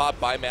 Box pop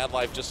by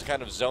Madlife just to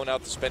kind of zone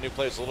out the SBENU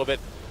players a little bit.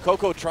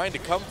 Coco trying to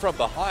come from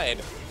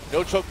behind.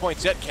 No choke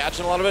points yet.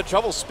 Catching a lot of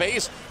trouble.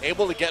 Space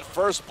able to get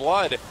first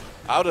blood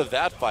out of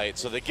that fight.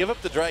 So they give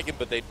up the dragon,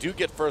 but they do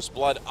get first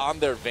blood on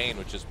their Vayne,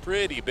 which is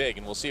pretty big.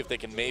 And we'll see if they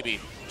can maybe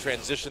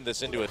transition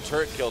this into a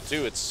turret kill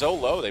too. It's so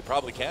low, they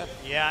probably can.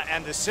 Yeah,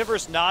 and the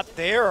Sivir's not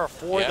there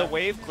for the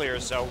wave clear.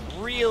 So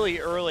really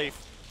early,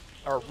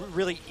 or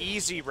really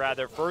easy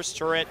rather, first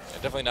turret. Yeah,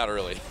 definitely not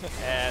early.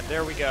 And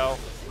there we go.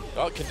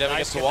 Oh, condemning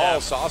against the wall.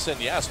 Saucin,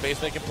 yeah,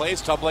 Space making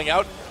plays, tumbling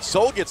out.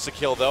 Soul gets the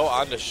kill though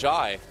onto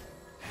Shy.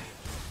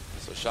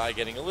 So Shy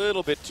getting a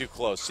little bit too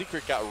close.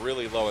 Secret got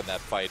really low in that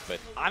fight, but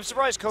I'm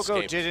surprised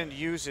Coco didn't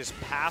use his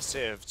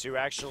passive to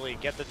actually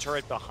get the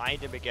turret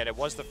behind him again. It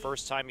was the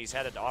first time he's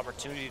had an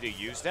opportunity to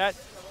use that.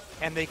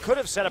 And they could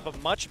have set up a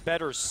much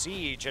better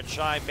siege, and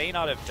Shy may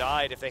not have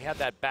died if they had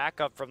that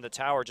backup from the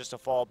tower just to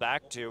fall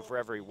back to for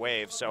every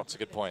wave. So that's a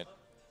good point.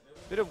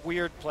 Bit of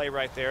weird play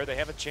right there. They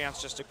have a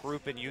chance just to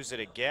group and use it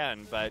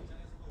again, but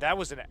that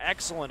was an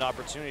excellent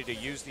opportunity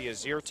to use the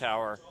Azir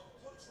tower.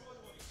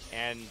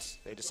 And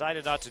they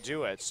decided not to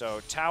do it. So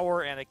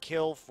tower and a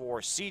kill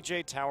for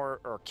CJ, tower,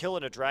 or kill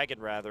and a dragon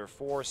rather,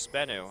 for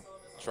SBENU.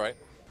 That's right.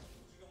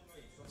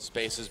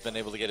 Space has been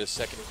able to get his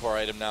second core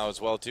item now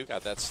as well too.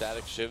 Got that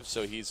static shiv,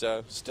 so he's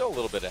still a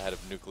little bit ahead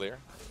of Nuclear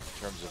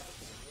in terms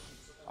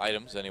of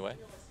items anyway.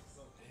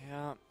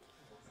 Yeah.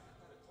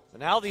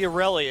 But now the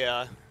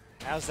Aurelia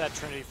as that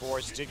Trinity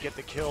Force did get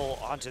the kill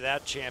onto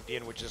that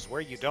champion, which is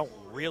where you don't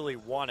really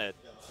want it.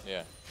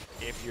 Yeah.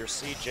 If you're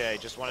CJ,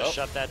 just want to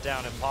shut that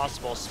down if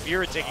possible.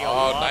 Spirit taking a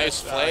lot. Oh,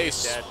 nice play.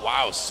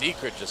 Wow,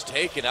 Secret just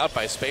taken out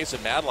by Space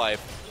and Mad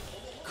Life.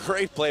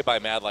 Great play by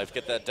Mad Life.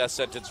 Get that death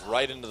sentence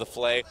right into the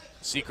flay.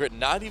 Secret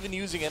not even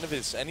using any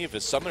of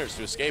his summoners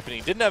to escape, and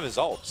he didn't have his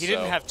ult. He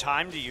didn't have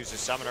time to use his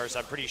summoners,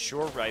 I'm pretty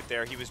sure, right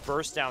there. He was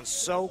burst down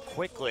so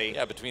quickly.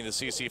 Yeah, between the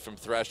CC from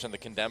Thresh and the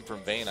Condemn from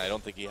Vayne, I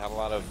don't think he had a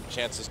lot of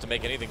chances to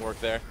make anything work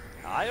there.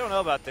 I don't know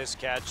about this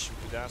catch.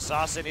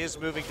 Sasson is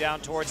moving down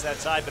towards that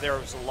side, but there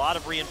was a lot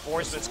of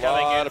reinforcements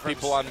coming in. A lot of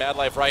people on Mad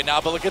Life right now,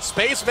 but look at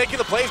Space making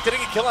the plays,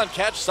 getting a kill on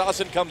catch.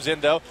 Sasson comes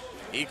in, though.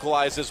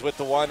 Equalizes with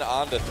the one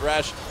onto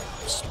Thresh.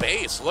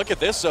 Space, look at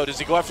this, though. Does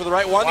he go after the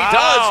right one? Wow. He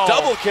does.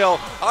 Double kill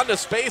onto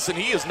Space, and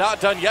he is not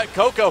done yet.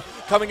 Coco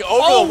coming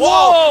over the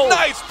wall. Whoa.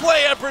 Nice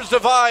play, Emperor's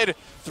Divide.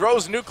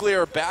 Throws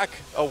Nuclear back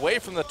away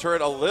from the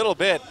turret a little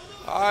bit.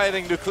 I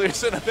think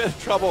Nuclear's in a bit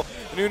of trouble.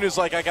 Nunu's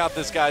like, I got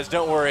this, guys.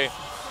 Don't worry.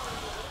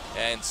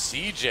 And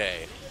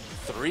CJ,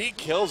 3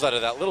 kills out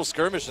of that little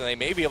skirmish, and they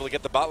may be able to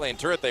get the bot lane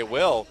turret. They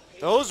will.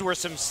 Those were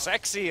some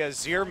sexy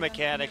Azir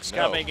mechanics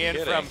coming in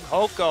kidding. from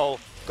Coco,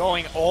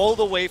 going all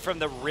the way from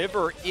the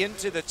river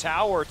into the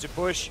tower to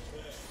push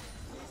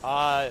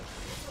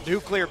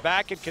Nuclear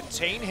back and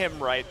contain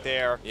him right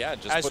there. Yeah,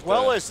 just as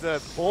well as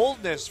the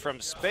boldness from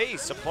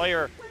Space, a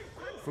player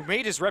who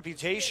made his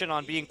reputation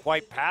on being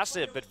quite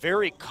passive, but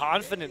very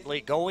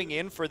confidently going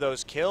in for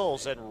those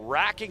kills and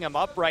racking them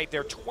up right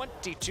there.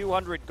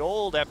 2,200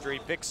 gold after he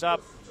picks up,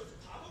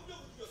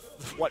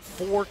 what,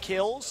 4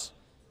 kills?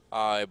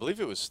 I believe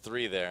it was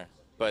 3 there,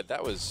 but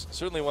that was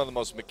certainly one of the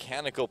most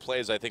mechanical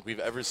plays I think we've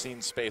ever seen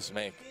Space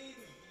make.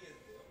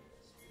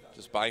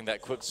 Just buying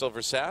that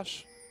Quicksilver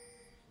Sash,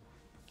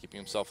 keeping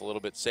himself a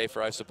little bit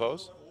safer, I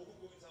suppose.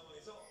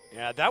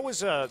 Yeah, that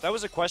was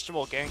a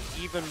questionable gank,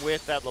 even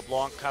with that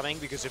LeBlanc coming,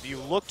 because if you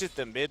looked at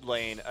the mid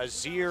lane,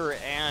 Azir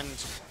and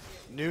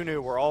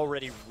Nunu were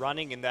already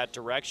running in that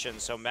direction,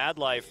 so Mad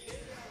Life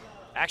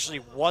actually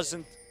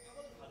wasn't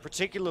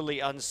particularly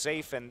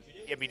unsafe, and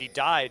I mean, he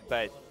died,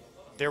 but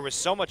there was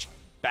so much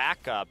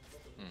backup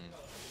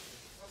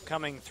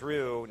coming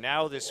through.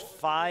 Now this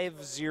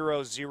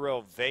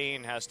 5-0-0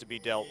 Vayne has to be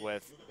dealt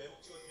with.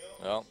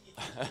 Well,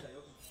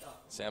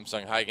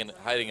 Samsung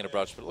hiding in a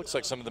brush, but it looks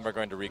like some of them are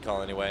going to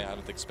recall anyway. I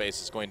don't think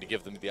Space is going to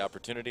give them the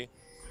opportunity.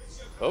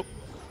 Oh.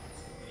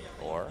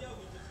 Or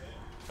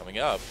coming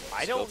up.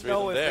 I don't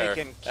know if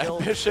they can kill.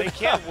 They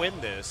can't win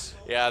this.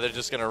 Yeah, they're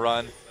just going to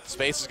run.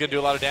 Space is going to do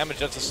a lot of damage.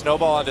 That's a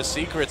snowball onto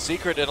Secret.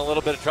 Secret in a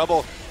little bit of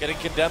trouble, getting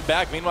condemned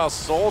back. Meanwhile,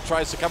 Soul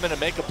tries to come in and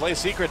make a play.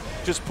 Secret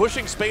just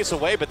pushing Space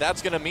away, but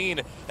that's going to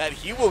mean that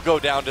he will go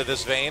down to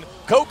this Vayne.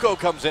 Coco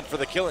comes in for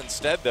the kill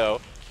instead, though.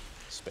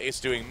 Space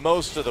doing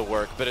most of the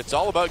work, but it's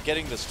all about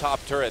getting this top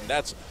turret, and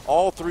that's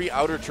all 3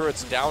 outer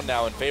turrets down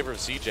now in favor of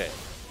CJ.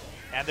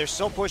 And they're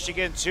still pushing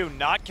in, too,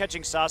 not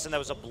catching Sasson. That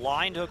was a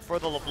blind hook for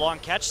the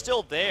LeBlanc. Catch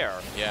still there.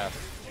 Yeah.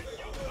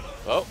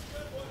 Oh.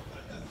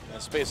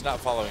 Space not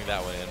following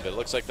that one in, but it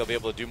looks like they'll be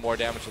able to do more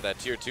damage to that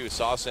tier 2.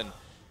 Sasson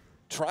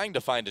trying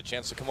to find a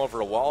chance to come over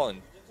a wall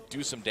and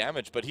do some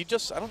damage, but I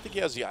don't think he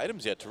has the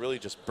items yet to really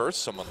just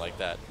burst someone like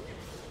that.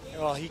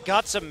 Well, he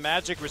got some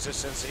magic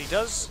resistance, and he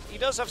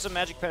does have some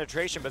magic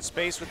penetration, but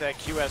Space with that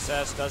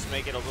QSS does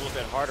make it a little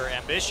bit harder.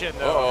 Ambition,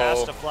 though,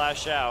 has to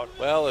flash out.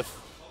 Well, I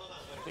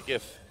think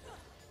if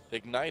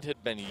Ignite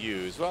had been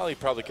used, well, he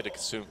probably could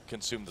have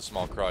consumed the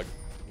small Krug.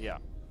 Yeah.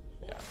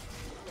 Yeah.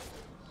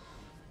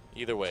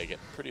 Either way, getting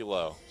pretty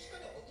low.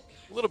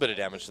 A little bit of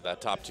damage to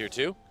that top tier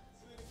 2.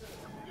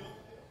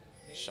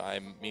 Shy,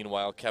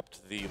 meanwhile,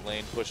 kept the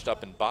lane pushed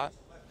up in bot.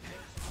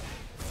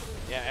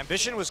 Yeah,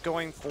 Ambition was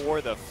going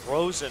for the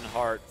Frozen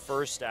Heart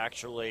first,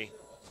 actually,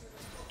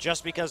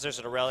 just because there's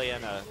an Aurelia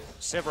and a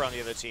Sivir on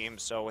the other team.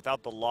 So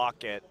without the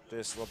locket,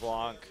 this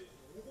LeBlanc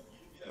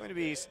going to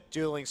be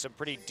dealing some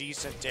pretty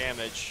decent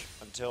damage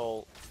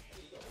until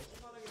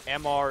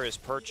MR is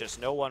purchased.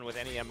 No one with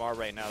any MR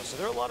right now. So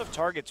there are a lot of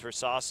targets for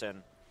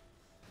Sasson.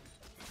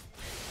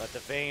 But the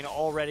Vayne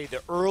already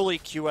the early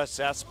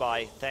QSS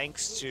buy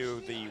thanks to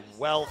the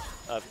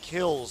wealth of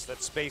kills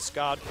that Space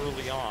got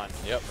early on.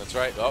 Yep, that's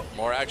right. Oh,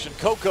 more action.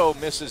 Coco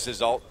misses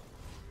his ult.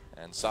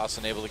 And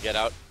Sasson able to get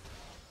out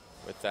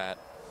with that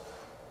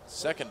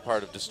second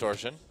part of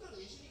Distortion.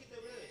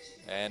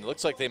 And it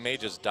looks like they may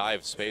just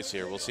dive Space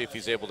here. We'll see if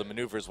he's able to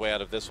maneuver his way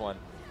out of this one.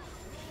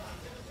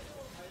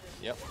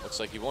 Yep, looks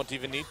like he won't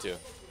even need to.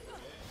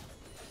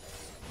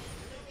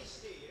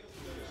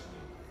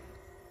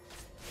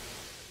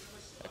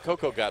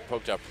 Coco got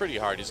poked out pretty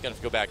hard. He's going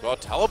to go back. Well,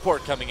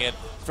 teleport coming in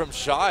from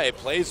Shy.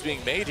 Plays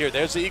being made here.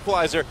 There's the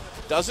equalizer.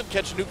 Doesn't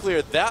catch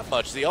Nuclear that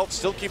much. The ult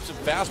still keeps him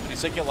fast, but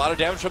he's taking a lot of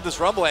damage from this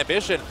Rumble.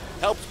 Ambition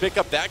helps pick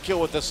up that kill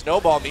with the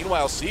snowball.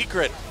 Meanwhile,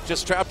 Secret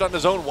just trapped on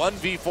his own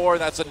 1v4.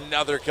 That's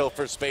another kill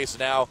for Space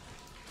now.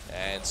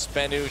 And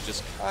SBENU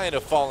just kind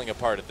of falling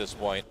apart at this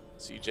point.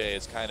 CJ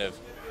is kind of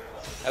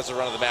has a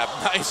run of the map.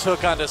 Nice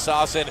hook onto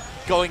Sasson.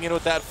 Going in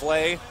with that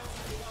flay.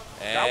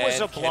 And that was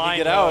a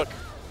blind hook.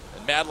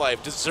 And MadLife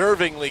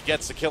deservingly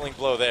gets the killing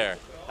blow there.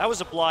 That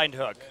was a blind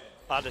hook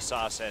onto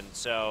Sassen,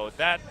 so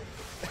that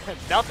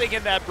nothing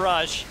in that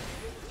brush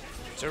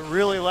to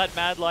really let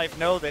MadLife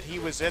know that he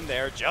was in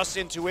there. Just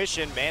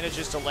intuition,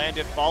 manages to land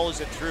it,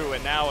 follows it through,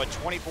 and now a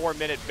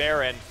 24-minute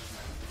Baron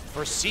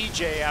for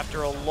CJ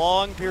after a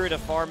long period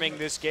of farming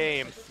this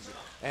game.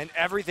 And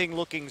everything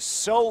looking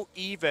so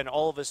even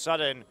all of a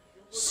sudden.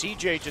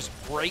 CJ just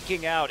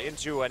breaking out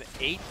into an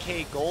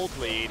 8K gold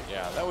lead.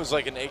 Yeah, that was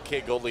like an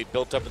 8K gold lead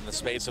built up in the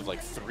space of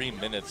like 3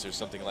 minutes or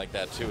something like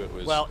that too. It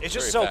was well, it's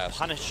just so fast.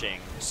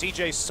 punishing.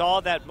 CJ saw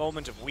that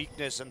moment of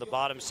weakness in the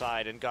bottom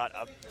side and got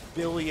a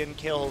billion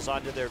kills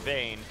onto their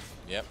vein.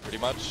 Yep, pretty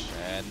much.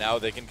 And now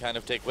they can kind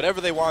of take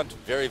whatever they want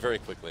very, very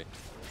quickly.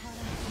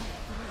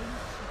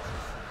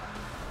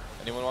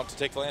 Anyone want to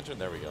take the lantern?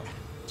 There we go.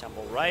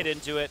 Tumble right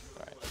into it.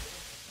 All right.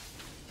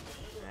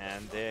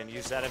 And then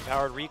use that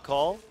empowered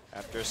recall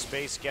after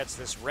Space gets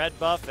this red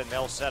buff, and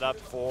they'll set up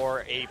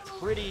for a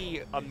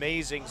pretty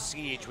amazing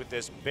siege with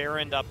this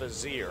Baroned up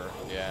Azir.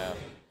 Yeah.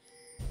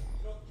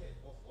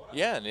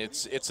 Yeah, and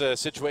it's a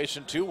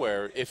situation too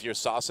where if you're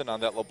saucing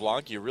on that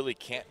LeBlanc, you really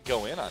can't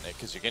go in on it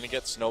because you're going to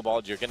get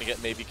snowballed, you're going to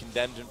get maybe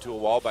condemned into a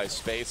wall by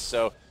Space,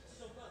 so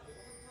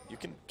you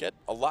can get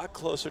a lot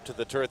closer to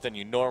the turret than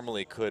you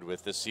normally could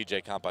with this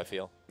CJ comp, I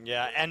feel.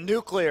 Yeah, and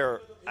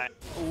Nuclear,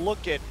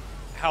 look at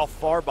how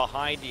far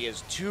behind he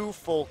is. 2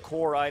 full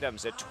core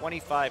items at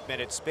 25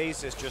 minutes.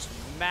 Space is just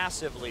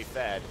massively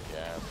fed.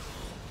 Yeah.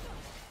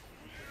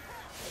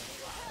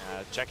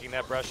 Checking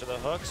that brush of the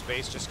hook.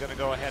 Space just going to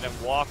go ahead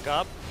and walk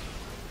up.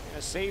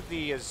 Gonna save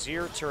the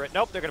Azir turret.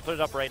 Nope, they're going to put it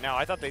up right now.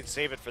 I thought they'd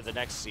save it for the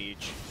next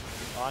siege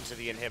onto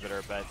the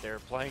inhibitor, but they're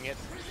playing it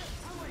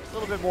a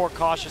little bit more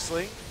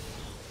cautiously.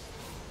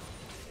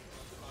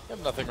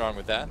 Have nothing wrong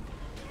with that.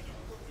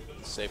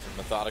 Safe and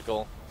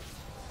methodical.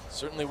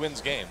 Certainly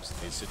wins games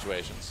in these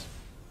situations,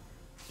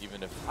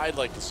 even if I'd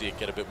like to see it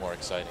get a bit more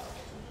exciting.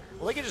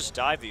 Well, they can just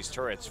dive these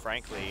turrets,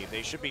 frankly.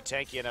 They should be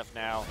tanky enough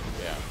now.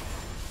 Yeah.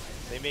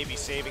 They may be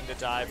saving the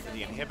dive for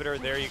the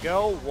inhibitor. There you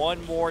go.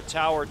 One more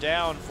tower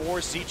down for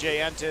CJ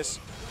Entus.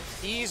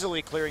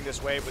 Easily clearing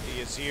this wave with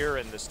the Azir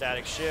and the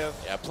Static Shiv.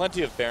 Yeah,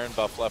 plenty of Baron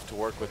buff left to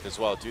work with as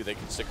well, too. They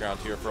can stick around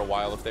here for a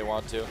while if they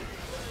want to.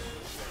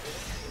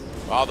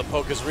 Wow, the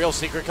poke is real.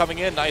 Secret coming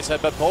in. Nice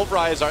headbutt.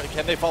 Pulverize.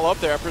 Can they follow up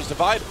there? Emperor's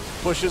Divide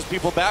pushes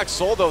people back.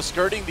 Sol, though,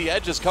 skirting the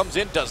edges, comes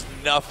in, does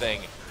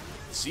nothing.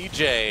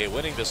 CJ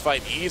winning this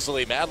fight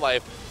easily.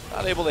 MadLife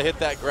not able to hit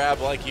that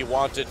grab like he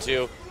wanted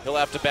to. He'll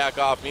have to back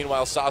off.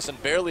 Meanwhile,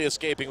 Sassen barely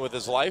escaping with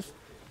his life.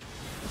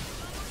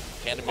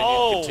 Can the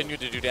minion continue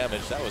to do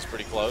damage? That was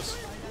pretty close.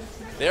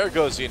 There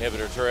goes the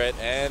inhibitor turret,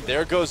 and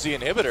there goes the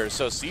inhibitor.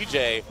 So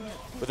CJ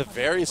with a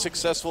very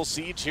successful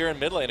siege here in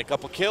mid lane. A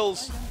couple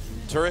kills.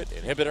 Turret,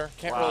 inhibitor.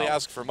 Can't really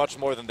ask for much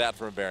more than that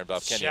from a Baron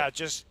buff, can you? Yeah,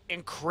 just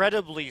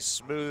incredibly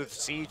smooth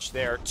siege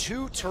there.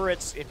 2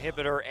 turrets,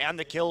 inhibitor, and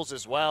the kills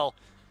as well.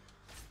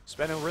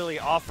 SBENU really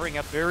offering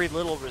up very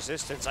little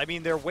resistance. I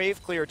mean, their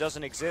wave clear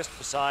doesn't exist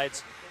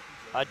besides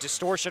a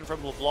distortion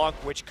from LeBlanc,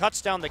 which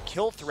cuts down the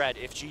kill threat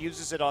if she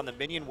uses it on the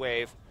minion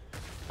wave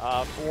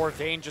for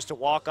Vayne just to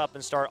walk up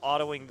and start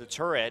autoing the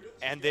turret,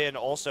 and then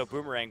also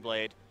Boomerang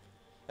Blade.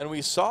 And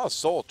we saw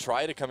Sol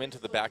try to come into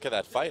the back of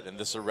that fight, and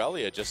this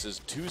Aurelia just is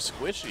too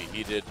squishy.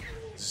 He did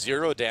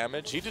 0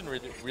 damage. He didn't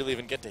really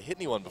even get to hit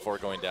anyone before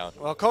going down.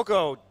 Well,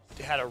 Coco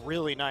had a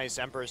really nice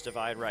Emperor's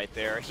Divide right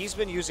there. He's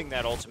been using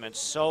that ultimate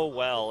so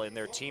well in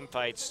their team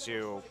fights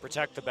to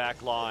protect the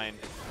back line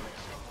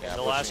in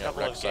the last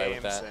couple of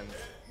games, and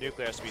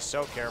Nuclear has to be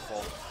so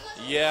careful.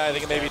 Yeah, I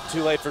think it may be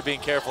too late for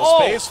being careful.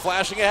 Space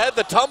flashing ahead,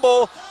 the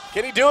tumble.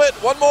 Can he do it?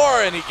 One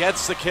more, and he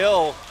gets the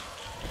kill.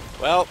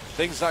 Well,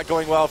 things not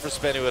going well for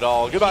SBENU at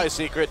all. Goodbye,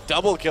 Secret.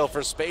 Double kill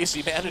for Space.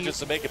 He manages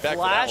to make it back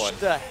for that one.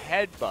 Flashed the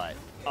headbutt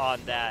on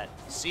that,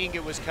 seeing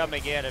it was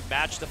coming in, and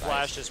matched the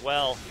flash as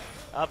well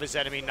of his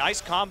enemy.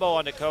 Nice combo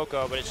onto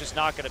Coco, but it's just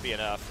not going to be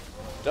enough.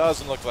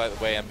 Doesn't look like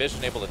the way.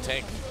 Ambition able to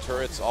tank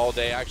turrets all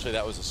day. Actually,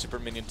 that was a super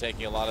minion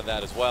taking a lot of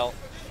that as well.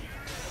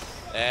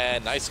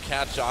 And nice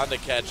catch onto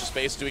catch.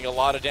 Space doing a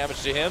lot of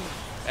damage to him.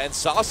 And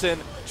Sassen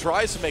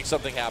tries to make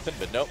something happen,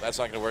 but nope, that's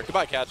not going to work.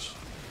 Goodbye, catch.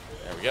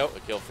 There we go. A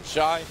kill for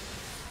Shy.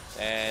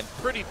 And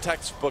pretty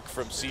textbook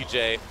from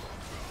CJ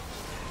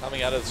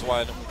coming out of this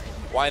one.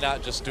 Why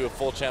not just do a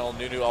full channel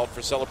Nunu ult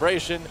for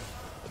celebration?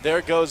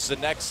 There goes the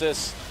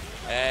Nexus,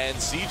 and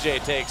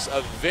CJ takes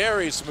a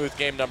very smooth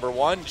game number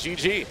 1.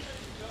 GG.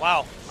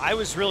 Wow, I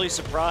was really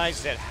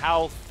surprised at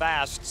how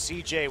fast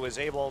CJ was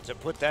able to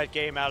put that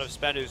game out of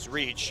SBENU's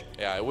reach.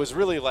 Yeah, it was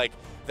really like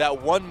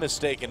that one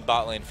mistake in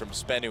bot lane from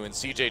SBENU, and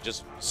CJ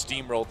just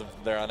steamrolled them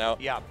from there on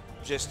out. Yeah,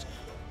 just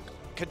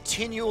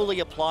continually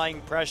applying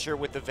pressure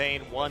with the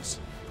Vayne once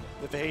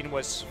the Vayne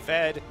was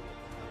fed,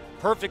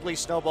 perfectly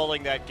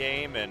snowballing that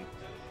game. And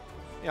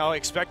you know,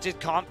 expected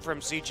comp from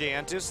CJ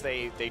Entus.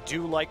 They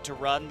do like to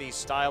run these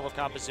style of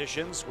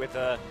compositions with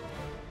the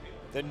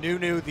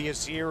Nunu, the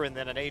Azir, and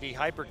then an AD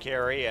hyper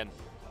carry, and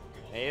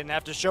they didn't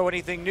have to show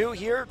anything new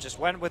here, just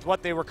went with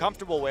what they were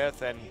comfortable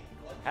with and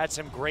had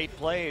some great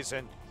plays.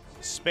 And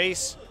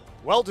Space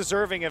Well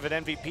deserving of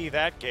an MVP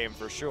that game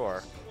for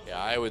sure.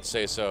 Yeah, I would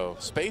say so.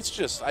 Space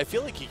just, I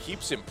feel like he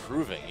keeps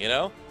improving, you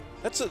know?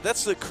 That's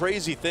the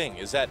crazy thing,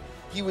 is that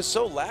he was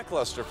so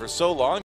lackluster for so long.